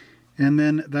off. And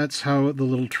then that's how the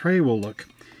little tray will look.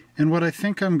 And what I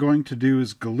think I'm going to do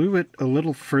is glue it a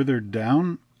little further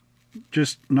down,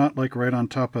 just not like right on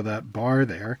top of that bar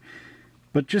there,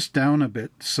 but just down a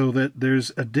bit so that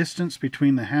there's a distance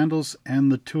between the handles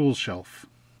and the tool shelf.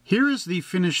 Here is the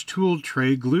finished tool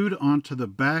tray glued onto the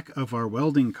back of our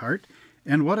welding cart.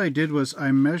 And what I did was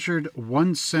I measured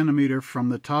 1 centimeter from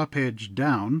the top edge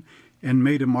down and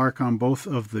made a mark on both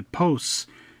of the posts.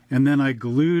 And then I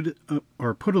glued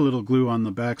or put a little glue on the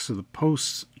backs of the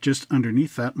posts just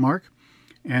underneath that mark,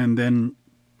 and then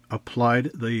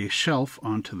applied the shelf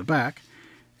onto the back.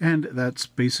 And that's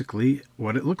basically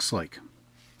what it looks like.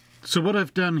 So what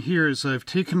I've done here is I've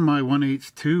taken my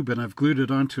 1/8 tube and I've glued it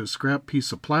onto a scrap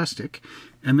piece of plastic.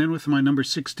 And then with my number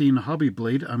 16 hobby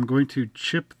blade, I'm going to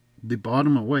chip the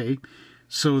bottom away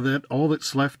so that all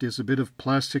that's left is a bit of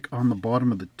plastic on the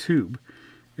bottom of the tube.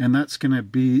 And that's going to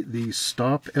be the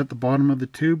stop at the bottom of the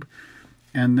tube.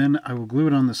 And then I will glue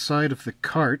it on the side of the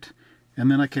cart. And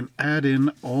then I can add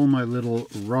in all my little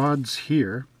rods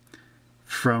here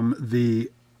from the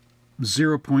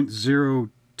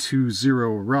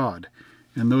 0.020 rod.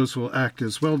 And those will act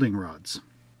as welding rods.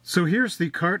 So here's the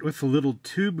cart with the little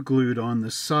tube glued on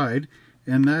the side.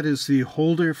 And that is the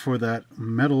holder for that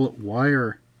metal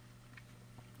wire.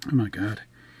 Oh my God.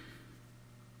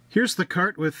 Here's the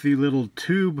cart with the little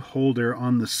tube holder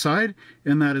on the side,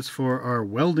 and that is for our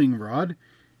welding rod.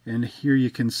 And here you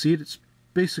can see it. It's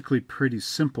basically pretty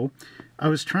simple. I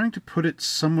was trying to put it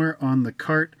somewhere on the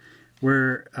cart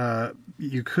where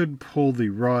you could pull the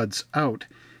rods out.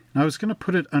 And I was going to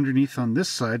put it underneath on this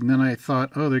side, and then I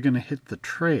thought, oh, they're going to hit the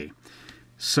tray.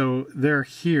 So they're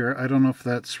here. I don't know if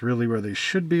that's really where they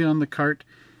should be on the cart,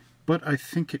 but I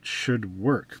think it should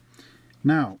work.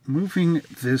 Now, moving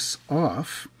this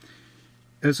off,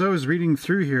 as I was reading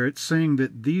through here, it's saying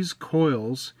that these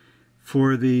coils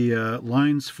for the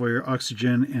lines for your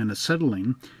oxygen and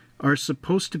acetylene are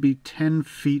supposed to be 10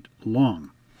 feet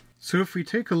long. So if we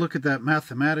take a look at that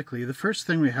mathematically, the first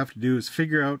thing we have to do is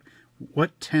figure out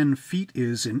what 10 feet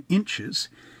is in inches.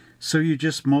 So you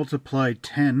just multiply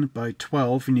 10 by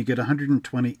 12 and you get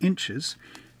 120 inches.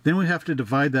 Then we have to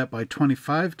divide that by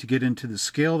 25 to get into the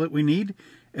scale that we need,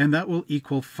 and that will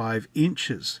equal 5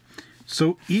 inches.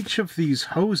 So each of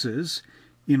these hoses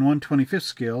in 1/25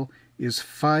 scale is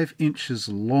 5 inches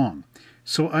long.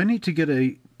 So I need to get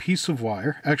a piece of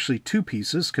wire, actually 2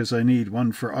 pieces, because I need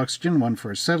one for oxygen, one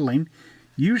for acetylene.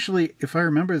 Usually, if I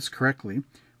remember this correctly,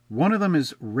 one of them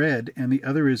is red and the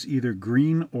other is either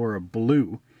green or a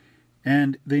blue.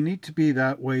 And they need to be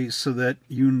that way so that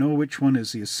you know which one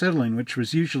is the acetylene, which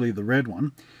was usually the red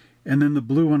one, and then the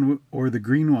blue one or the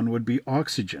green one would be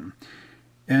oxygen.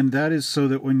 And that is so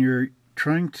that when you're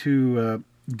trying to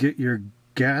get your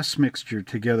gas mixture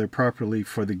together properly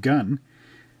for the gun,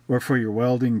 or for your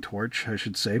welding torch, I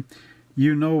should say,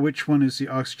 you know which one is the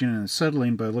oxygen and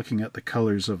acetylene by looking at the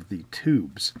colors of the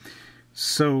tubes.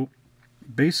 So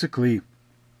basically,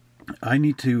 I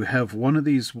need to have one of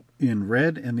these in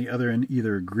red and the other in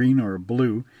either a green or a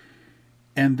blue,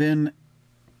 and then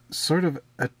sort of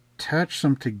attach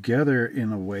them together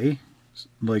in a way,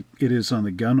 like it is on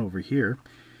the gun over here,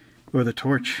 or the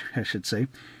torch, I should say.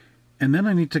 And then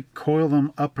I need to coil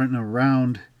them up and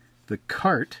around the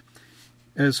cart,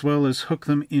 as well as hook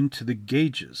them into the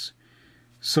gauges.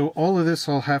 So all of this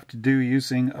I'll have to do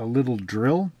using a little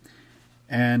drill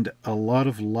and a lot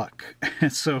of luck.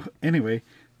 So anyway,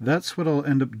 that's what I'll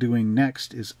end up doing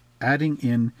next, is adding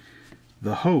in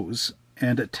the hose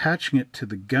and attaching it to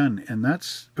the gun, and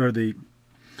that's, or the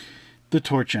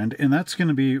torch end, and that's going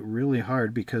to be really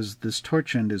hard because this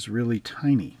torch end is really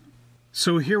tiny.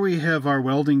 So here we have our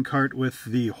welding cart with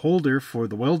the holder for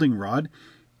the welding rod,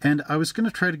 and I was going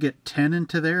to try to get 10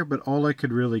 into there, but all I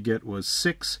could really get was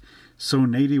 6, so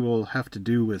Natie will have to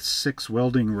do with 6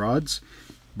 welding rods.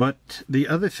 But the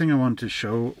other thing I wanted to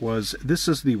show was, this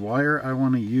is the wire I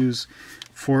want to use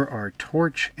for our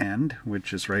torch end,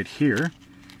 which is right here,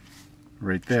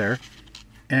 right there.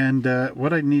 And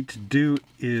what I need to do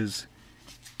is,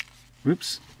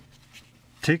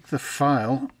 take the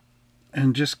file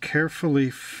and just carefully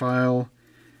file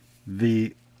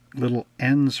the little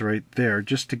ends right there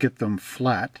just to get them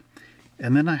flat.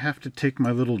 And then I have to take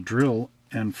my little drill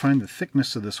and find the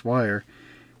thickness of this wire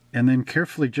and then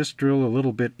carefully just drill a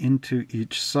little bit into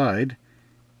each side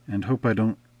and hope I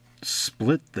don't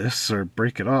split this or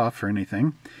break it off or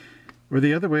anything. Or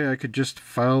the other way, I could just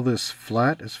file this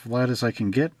flat as I can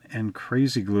get, and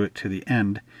crazy glue it to the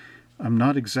end. I'm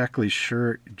not exactly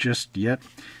sure just yet.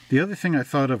 The other thing I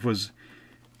thought of was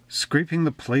scraping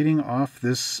the plating off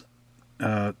this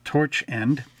torch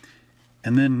end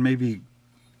and then maybe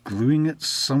gluing it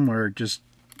somewhere, just,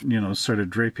 you know, sort of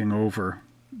draping over,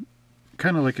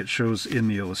 kind of like it shows in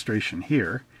the illustration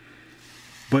here,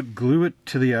 but glue it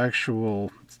to the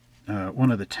actual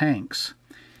one of the tanks.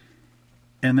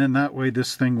 And then that way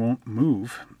this thing won't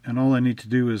move. And all I need to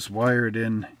do is wire it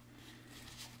in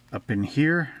up in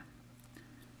here,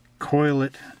 coil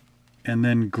it, and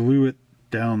then glue it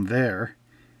down there.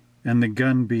 And the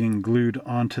gun being glued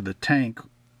onto the tank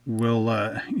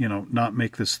will, you know, not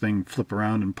make this thing flip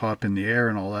around and pop in the air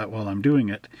and all that while I'm doing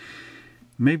it.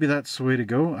 Maybe that's the way to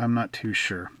go. I'm not too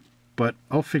sure, but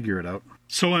I'll figure it out.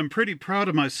 So I'm pretty proud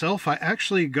of myself. I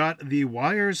actually got the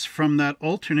wires from that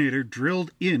alternator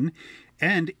drilled in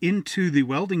and into the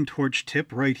welding torch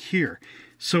tip right here.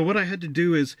 So what I had to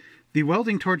do is, the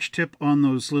welding torch tip on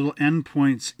those little end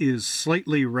points is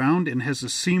slightly round and has a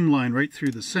seam line right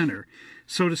through the center.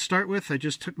 So to start with, I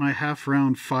just took my half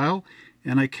round file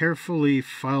and I carefully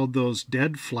filed those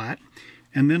dead flat.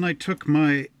 And then I took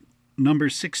my number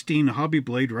 16 hobby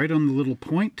blade right on the little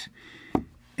point,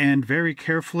 and very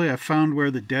carefully I found where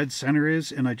the dead center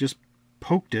is and I just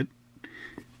poked it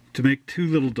to make two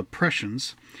little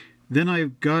depressions. Then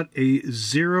I've got a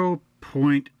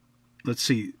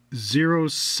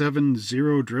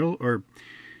 0.070 drill, or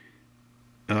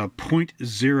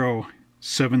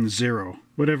 0.070,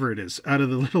 whatever it is, out of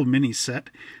the little mini set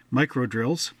micro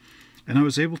drills. And I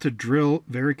was able to drill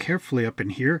very carefully up in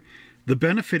here. The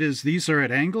benefit is these are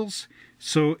at angles,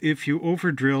 so if you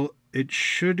over drill, it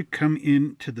should come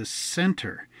into the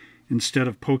center instead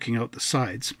of poking out the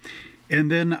sides. And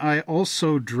then I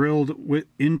also drilled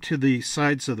into the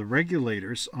sides of the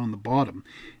regulators on the bottom.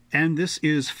 And this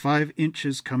is 5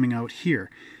 inches coming out here.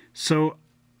 So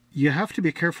you have to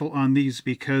be careful on these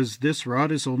because this rod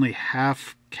is only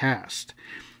half cast.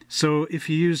 So if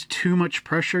you use too much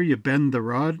pressure, you bend the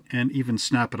rod and even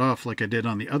snap it off like I did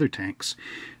on the other tanks.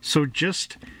 So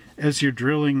just as you're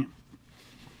drilling,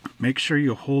 make sure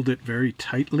you hold it very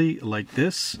tightly like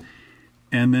this,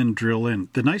 and then drill in.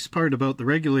 The nice part about the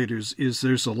regulators is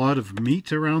there's a lot of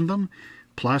meat around them,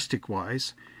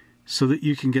 plastic-wise, so that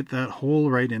you can get that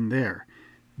hole right in there.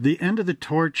 The end of the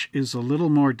torch is a little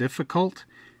more difficult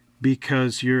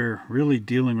because you're really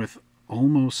dealing with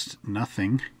almost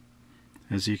nothing,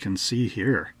 as you can see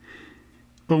here.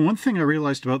 But one thing I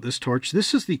realized about this torch,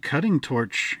 this is the cutting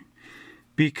torch,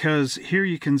 because here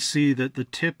you can see that the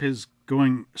tip is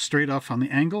going straight off on the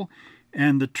angle,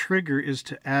 and the trigger is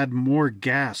to add more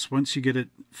gas once you get it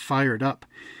fired up.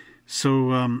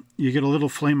 So you get a little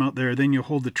flame out there, then you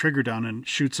hold the trigger down and it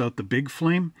shoots out the big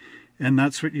flame, and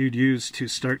that's what you'd use to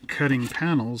start cutting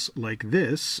panels like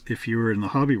this if you were in the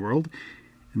hobby world,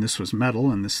 and this was metal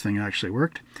and this thing actually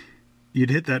worked.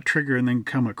 You'd hit that trigger and then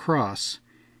come across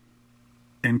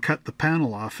and cut the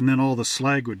panel off, and then all the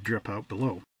slag would drip out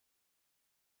below.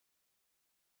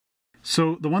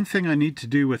 So the one thing I need to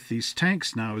do with these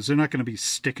tanks now is they're not going to be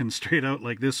sticking straight out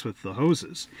like this with the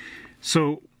hoses.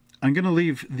 So I'm going to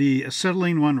leave the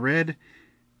acetylene one red,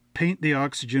 paint the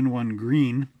oxygen one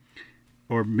green,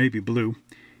 or maybe blue,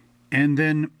 and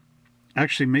then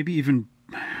actually maybe even,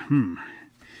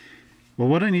 well,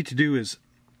 what I need to do is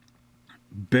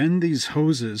bend these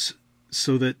hoses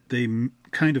so that they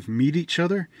kind of meet each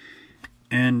other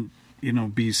and, you know,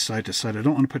 be side to side. I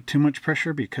don't want to put too much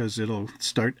pressure because it'll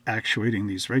start actuating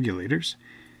these regulators.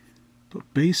 But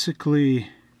basically,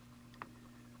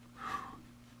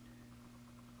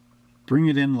 bring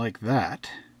it in like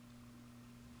that.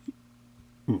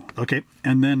 Ooh, okay,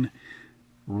 and then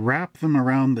wrap them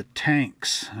around the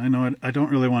tanks. I know I don't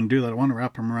really want to do that. I want to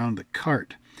wrap them around the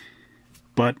cart.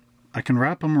 But I can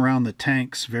wrap them around the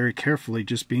tanks very carefully,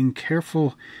 just being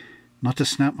careful not to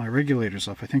snap my regulators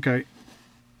off. I think I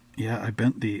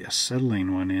bent the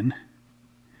acetylene one in.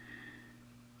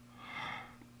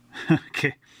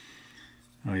 Okay.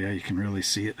 Oh yeah, you can really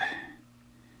see it.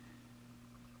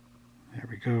 There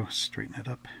we go, straighten it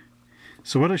up.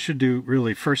 So what I should do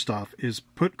really first off is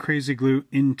put crazy glue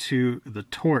into the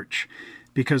torch,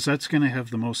 because that's going to have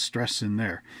the most stress in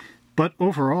there. But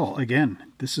overall, again,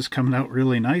 this is coming out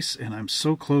really nice, and I'm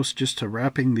so close just to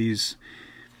wrapping these.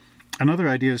 Another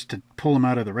idea is to pull them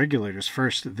out of the regulators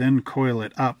first, then coil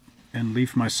it up and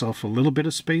leave myself a little bit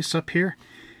of space up here,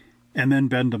 and then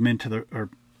bend them into the, or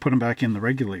put them back in the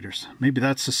regulators. Maybe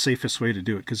that's the safest way to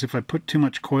do it, because if I put too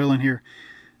much coil in here,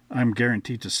 I'm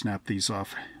guaranteed to snap these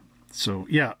off. So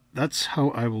yeah, that's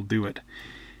how I will do it.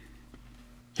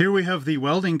 Here we have the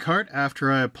welding cart after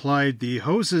I applied the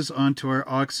hoses onto our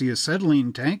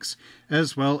oxyacetylene tanks,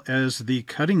 as well as the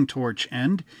cutting torch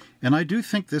end. And I do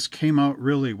think this came out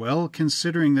really well,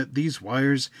 considering that these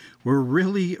wires were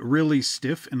really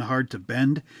stiff and hard to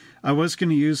bend. I was going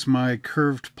to use my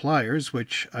curved pliers,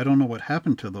 which I don't know what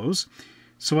happened to those.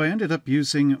 So I ended up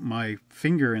using my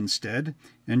finger instead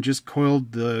and just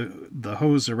coiled the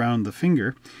hose around the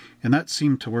finger, and that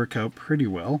seemed to work out pretty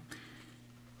well.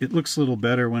 It looks a little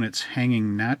better when it's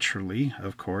hanging naturally,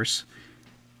 of course,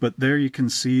 but there you can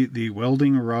see the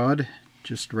welding rod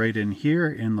just right in here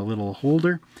in the little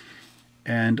holder.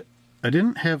 And I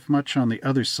didn't have much on the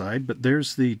other side, but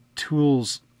there's the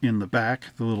tools in the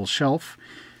back, the little shelf.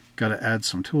 Got to add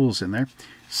some tools in there.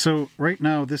 So right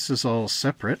now this is all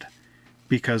separate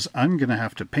because I'm going to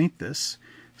have to paint this.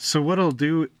 So what I'll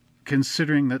do,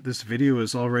 considering that this video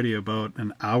is already about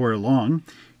an hour long,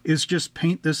 is just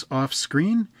paint this off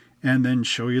screen and then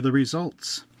show you the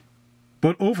results.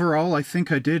 But overall, I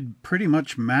think I did pretty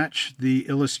much match the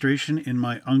illustration in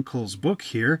my uncle's book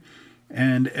here.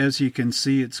 And as you can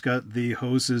see, it's got the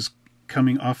hoses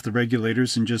coming off the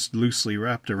regulators and just loosely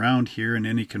wrapped around here in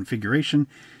any configuration.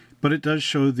 But it does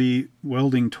show the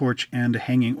welding torch end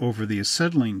hanging over the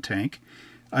acetylene tank.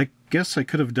 I guess I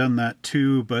could have done that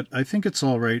too, but I think it's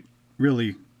all right,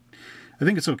 really. I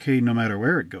think it's okay no matter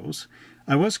where it goes.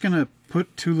 I was going to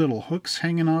put two little hooks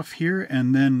hanging off here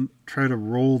and then try to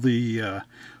roll the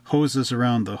hoses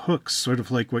around the hooks, sort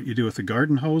of like what you do with a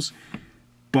garden hose.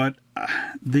 But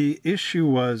the issue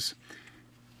was,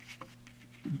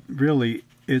 really,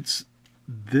 it's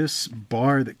this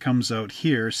bar that comes out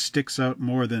here sticks out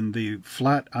more than the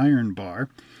flat iron bar.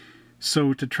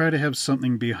 So to try to have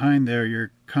something behind there,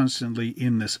 you're constantly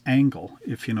in this angle,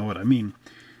 if you know what I mean.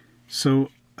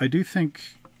 So I do think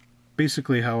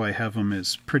basically how I have them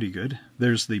is pretty good.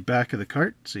 There's the back of the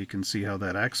cart, so you can see how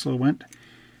that axle went.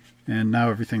 And now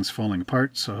everything's falling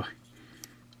apart, so...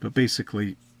 But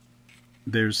basically,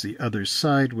 there's the other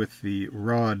side with the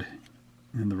rod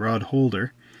and the rod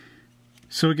holder.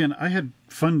 So again, I had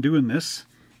fun doing this.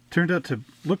 Turned out to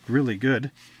look really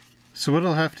good. So what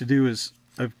I'll have to do is,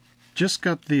 I've just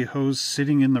got the hose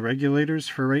sitting in the regulators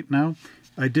for right now.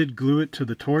 I did glue it to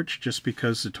the torch just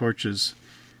because the torch is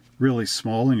really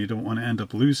small and you don't want to end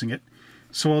up losing it.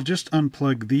 So I'll just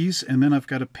unplug these, and then I've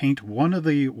got to paint one of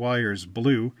the wires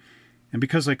blue. And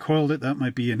because I coiled it, that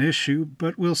might be an issue,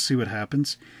 but we'll see what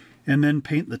happens. And then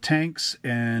paint the tanks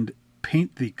and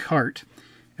paint the cart.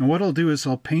 And what I'll do is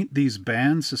I'll paint these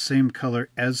bands the same color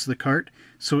as the cart,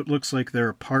 so it looks like they're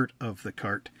a part of the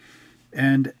cart.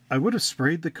 And I would have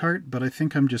sprayed the cart, but I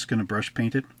think I'm just going to brush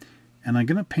paint it. And I'm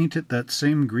going to paint it that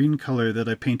same green color that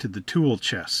I painted the tool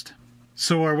chest.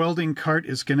 So our welding cart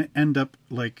is going to end up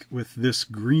like with this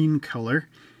green color.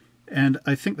 And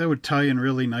I think that would tie in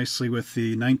really nicely with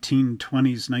the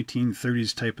 1920s,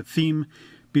 1930s type of theme,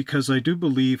 because I do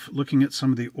believe, looking at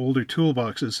some of the older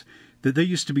toolboxes, that they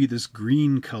used to be this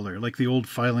green color, like the old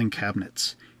filing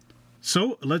cabinets.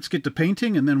 So let's get to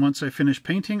painting, and then once I finish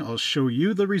painting, I'll show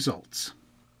you the results.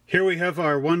 Here we have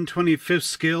our 1/25th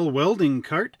scale welding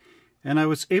cart, and I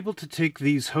was able to take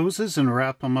these hoses and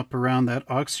wrap them up around that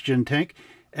oxygen tank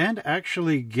and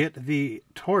actually get the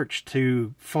torch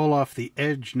to fall off the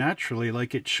edge naturally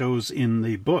like it shows in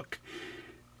the book.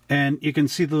 And you can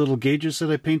see the little gauges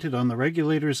that I painted on the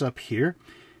regulators up here.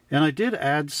 And I did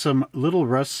add some little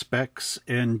rust specks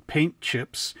and paint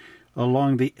chips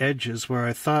along the edges where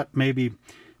I thought maybe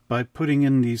by putting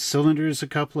in these cylinders a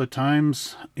couple of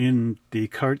times in the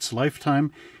cart's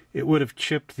lifetime, it would have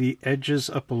chipped the edges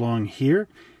up along here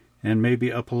and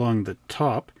maybe up along the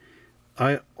top.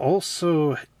 I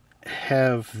also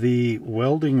have the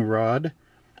welding rod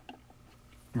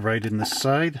right in the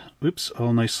side. Oops,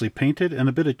 all nicely painted, and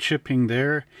a bit of chipping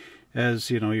there as,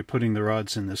 you know, you're putting the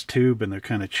rods in this tube and they're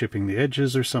kind of chipping the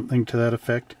edges or something to that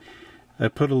effect. I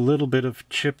put a little bit of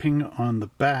chipping on the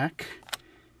back,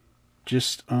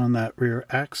 just on that rear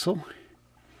axle.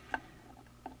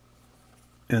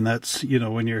 And that's, you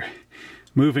know, when you're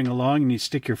moving along and you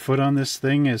stick your foot on this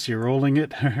thing as you're rolling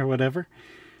it or whatever.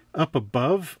 Up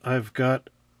above, I've got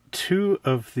two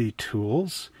of the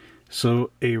tools.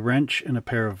 So a wrench and a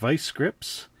pair of vice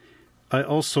grips. I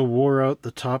also wore out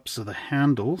the tops of the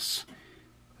handles.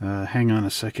 Hang on a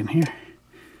second here.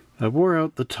 I wore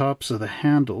out the tops of the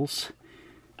handles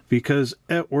because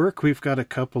at work we've got a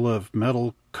couple of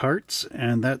metal carts,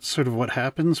 and that's sort of what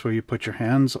happens where you put your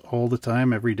hands all the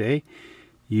time, every day.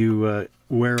 You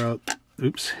wear out,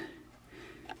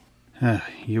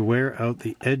 you wear out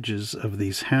the edges of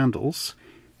these handles,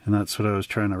 and that's what I was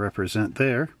trying to represent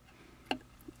there.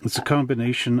 It's a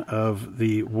combination of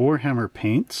the Warhammer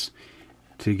paints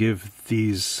to give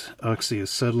these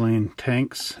oxyacetylene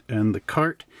tanks and the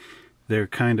cart their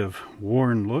kind of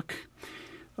worn look.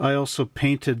 I also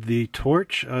painted the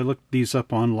torch. I looked these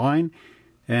up online,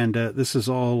 and this is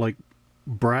all like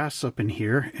brass up in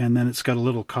here, and then it's got a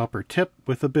little copper tip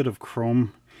with a bit of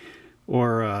chrome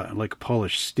or like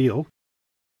polished steel.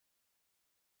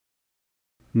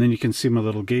 And then you can see my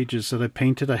little gauges that I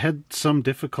painted. I had some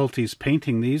difficulties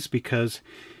painting these because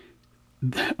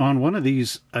on one of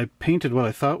these I painted what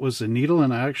I thought was a needle,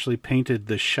 and I actually painted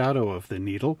the shadow of the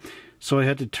needle. So I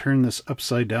had to turn this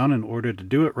upside down in order to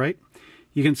do it right.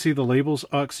 You can see the labels,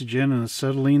 oxygen and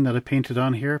acetylene, that I painted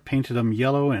on here. Painted them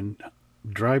yellow and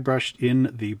dry brushed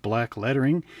in the black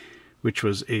lettering, which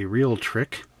was a real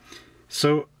trick.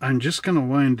 So I'm just going to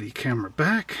wind the camera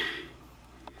back.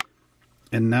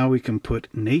 And now we can put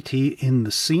Natie in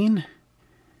the scene.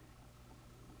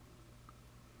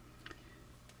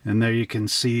 And there you can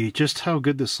see just how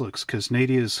good this looks, because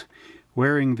Natie is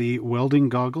wearing the welding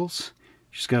goggles.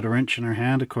 She's got a wrench in her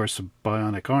hand, of course a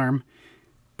bionic arm.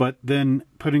 But then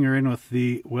putting her in with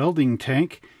the welding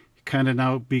tank kind of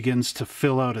now begins to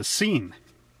fill out a scene.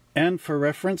 And for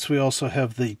reference, we also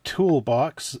have the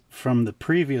toolbox from the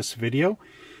previous video.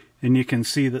 And you can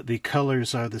see that the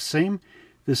colors are the same.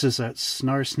 This is that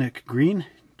Snarsnik green,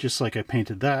 just like I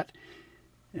painted that.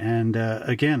 And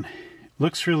again,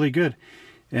 looks really good.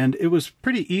 And it was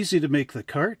pretty easy to make the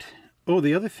cart. Oh,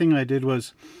 the other thing I did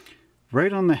was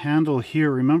right on the handle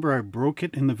here, remember I broke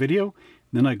it in the video,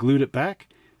 then I glued it back.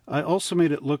 I also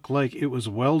made it look like it was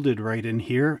welded right in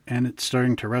here, and it's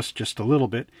starting to rust just a little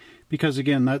bit, because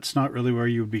again, that's not really where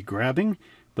you would be grabbing,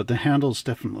 but the handles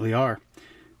definitely are.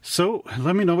 So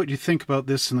let me know what you think about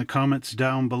this in the comments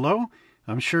down below.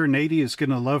 I'm sure Natie is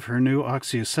going to love her new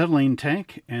oxyacetylene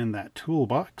tank and that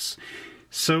toolbox.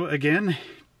 So again,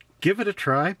 give it a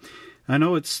try. I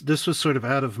know this was sort of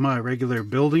out of my regular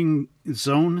building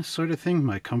zone sort of thing,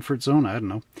 my comfort zone, I don't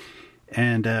know.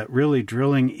 And really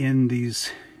drilling in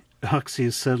these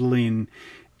oxyacetylene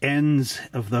ends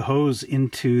of the hose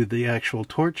into the actual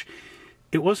torch.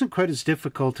 It wasn't quite as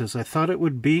difficult as I thought it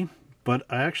would be, but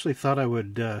I actually thought I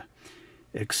would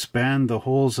expand the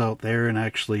holes out there and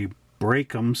actually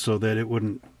break them so that it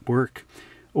wouldn't work.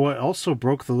 Oh, I also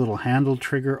broke the little handle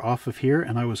trigger off of here,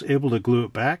 and I was able to glue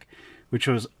it back, which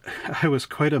I was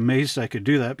quite amazed I could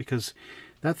do that, because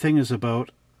that thing is about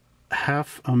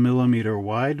 ½ millimeter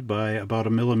wide by about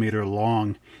 1 millimeter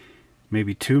long,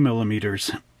 maybe 2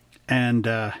 millimeters. And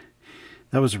that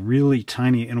was really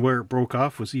tiny, and where it broke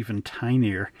off was even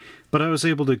tinier, but I was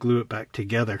able to glue it back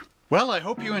together. Well, I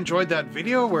hope you enjoyed that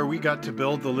video where we got to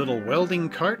build the little welding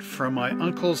cart from my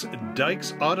uncle's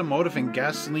Dykes Automotive and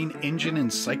Gasoline Engine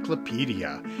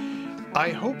Encyclopedia.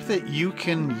 I hope that you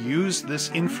can use this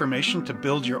information to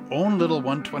build your own little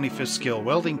 1/25th scale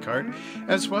welding cart,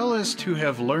 as well as to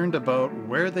have learned about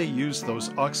where they used those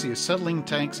oxyacetylene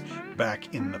tanks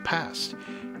back in the past.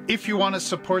 If you want to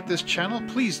support this channel,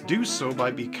 please do so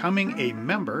by becoming a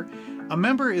member. A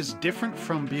member is different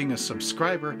from being a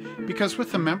subscriber, because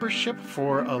with a membership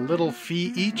for a little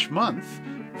fee each month,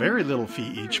 very little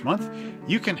fee each month,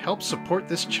 you can help support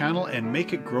this channel and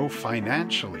make it grow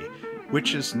financially,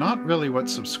 which is not really what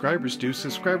subscribers do.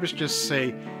 Subscribers just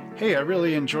say, hey, I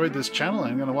really enjoyed this channel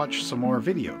and I'm going to watch some more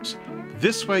videos.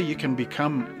 This way you can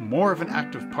become more of an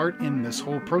active part in this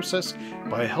whole process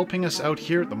by helping us out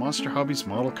here at the Monster Hobbies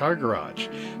Model Car Garage.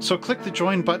 So click the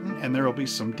join button and there will be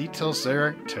some details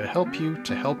there to help you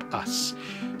to help us.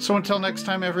 So until next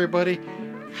time everybody,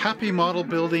 happy model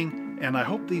building, and I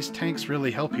hope these tanks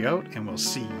really help you out, and we'll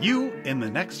see you in the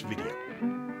next video.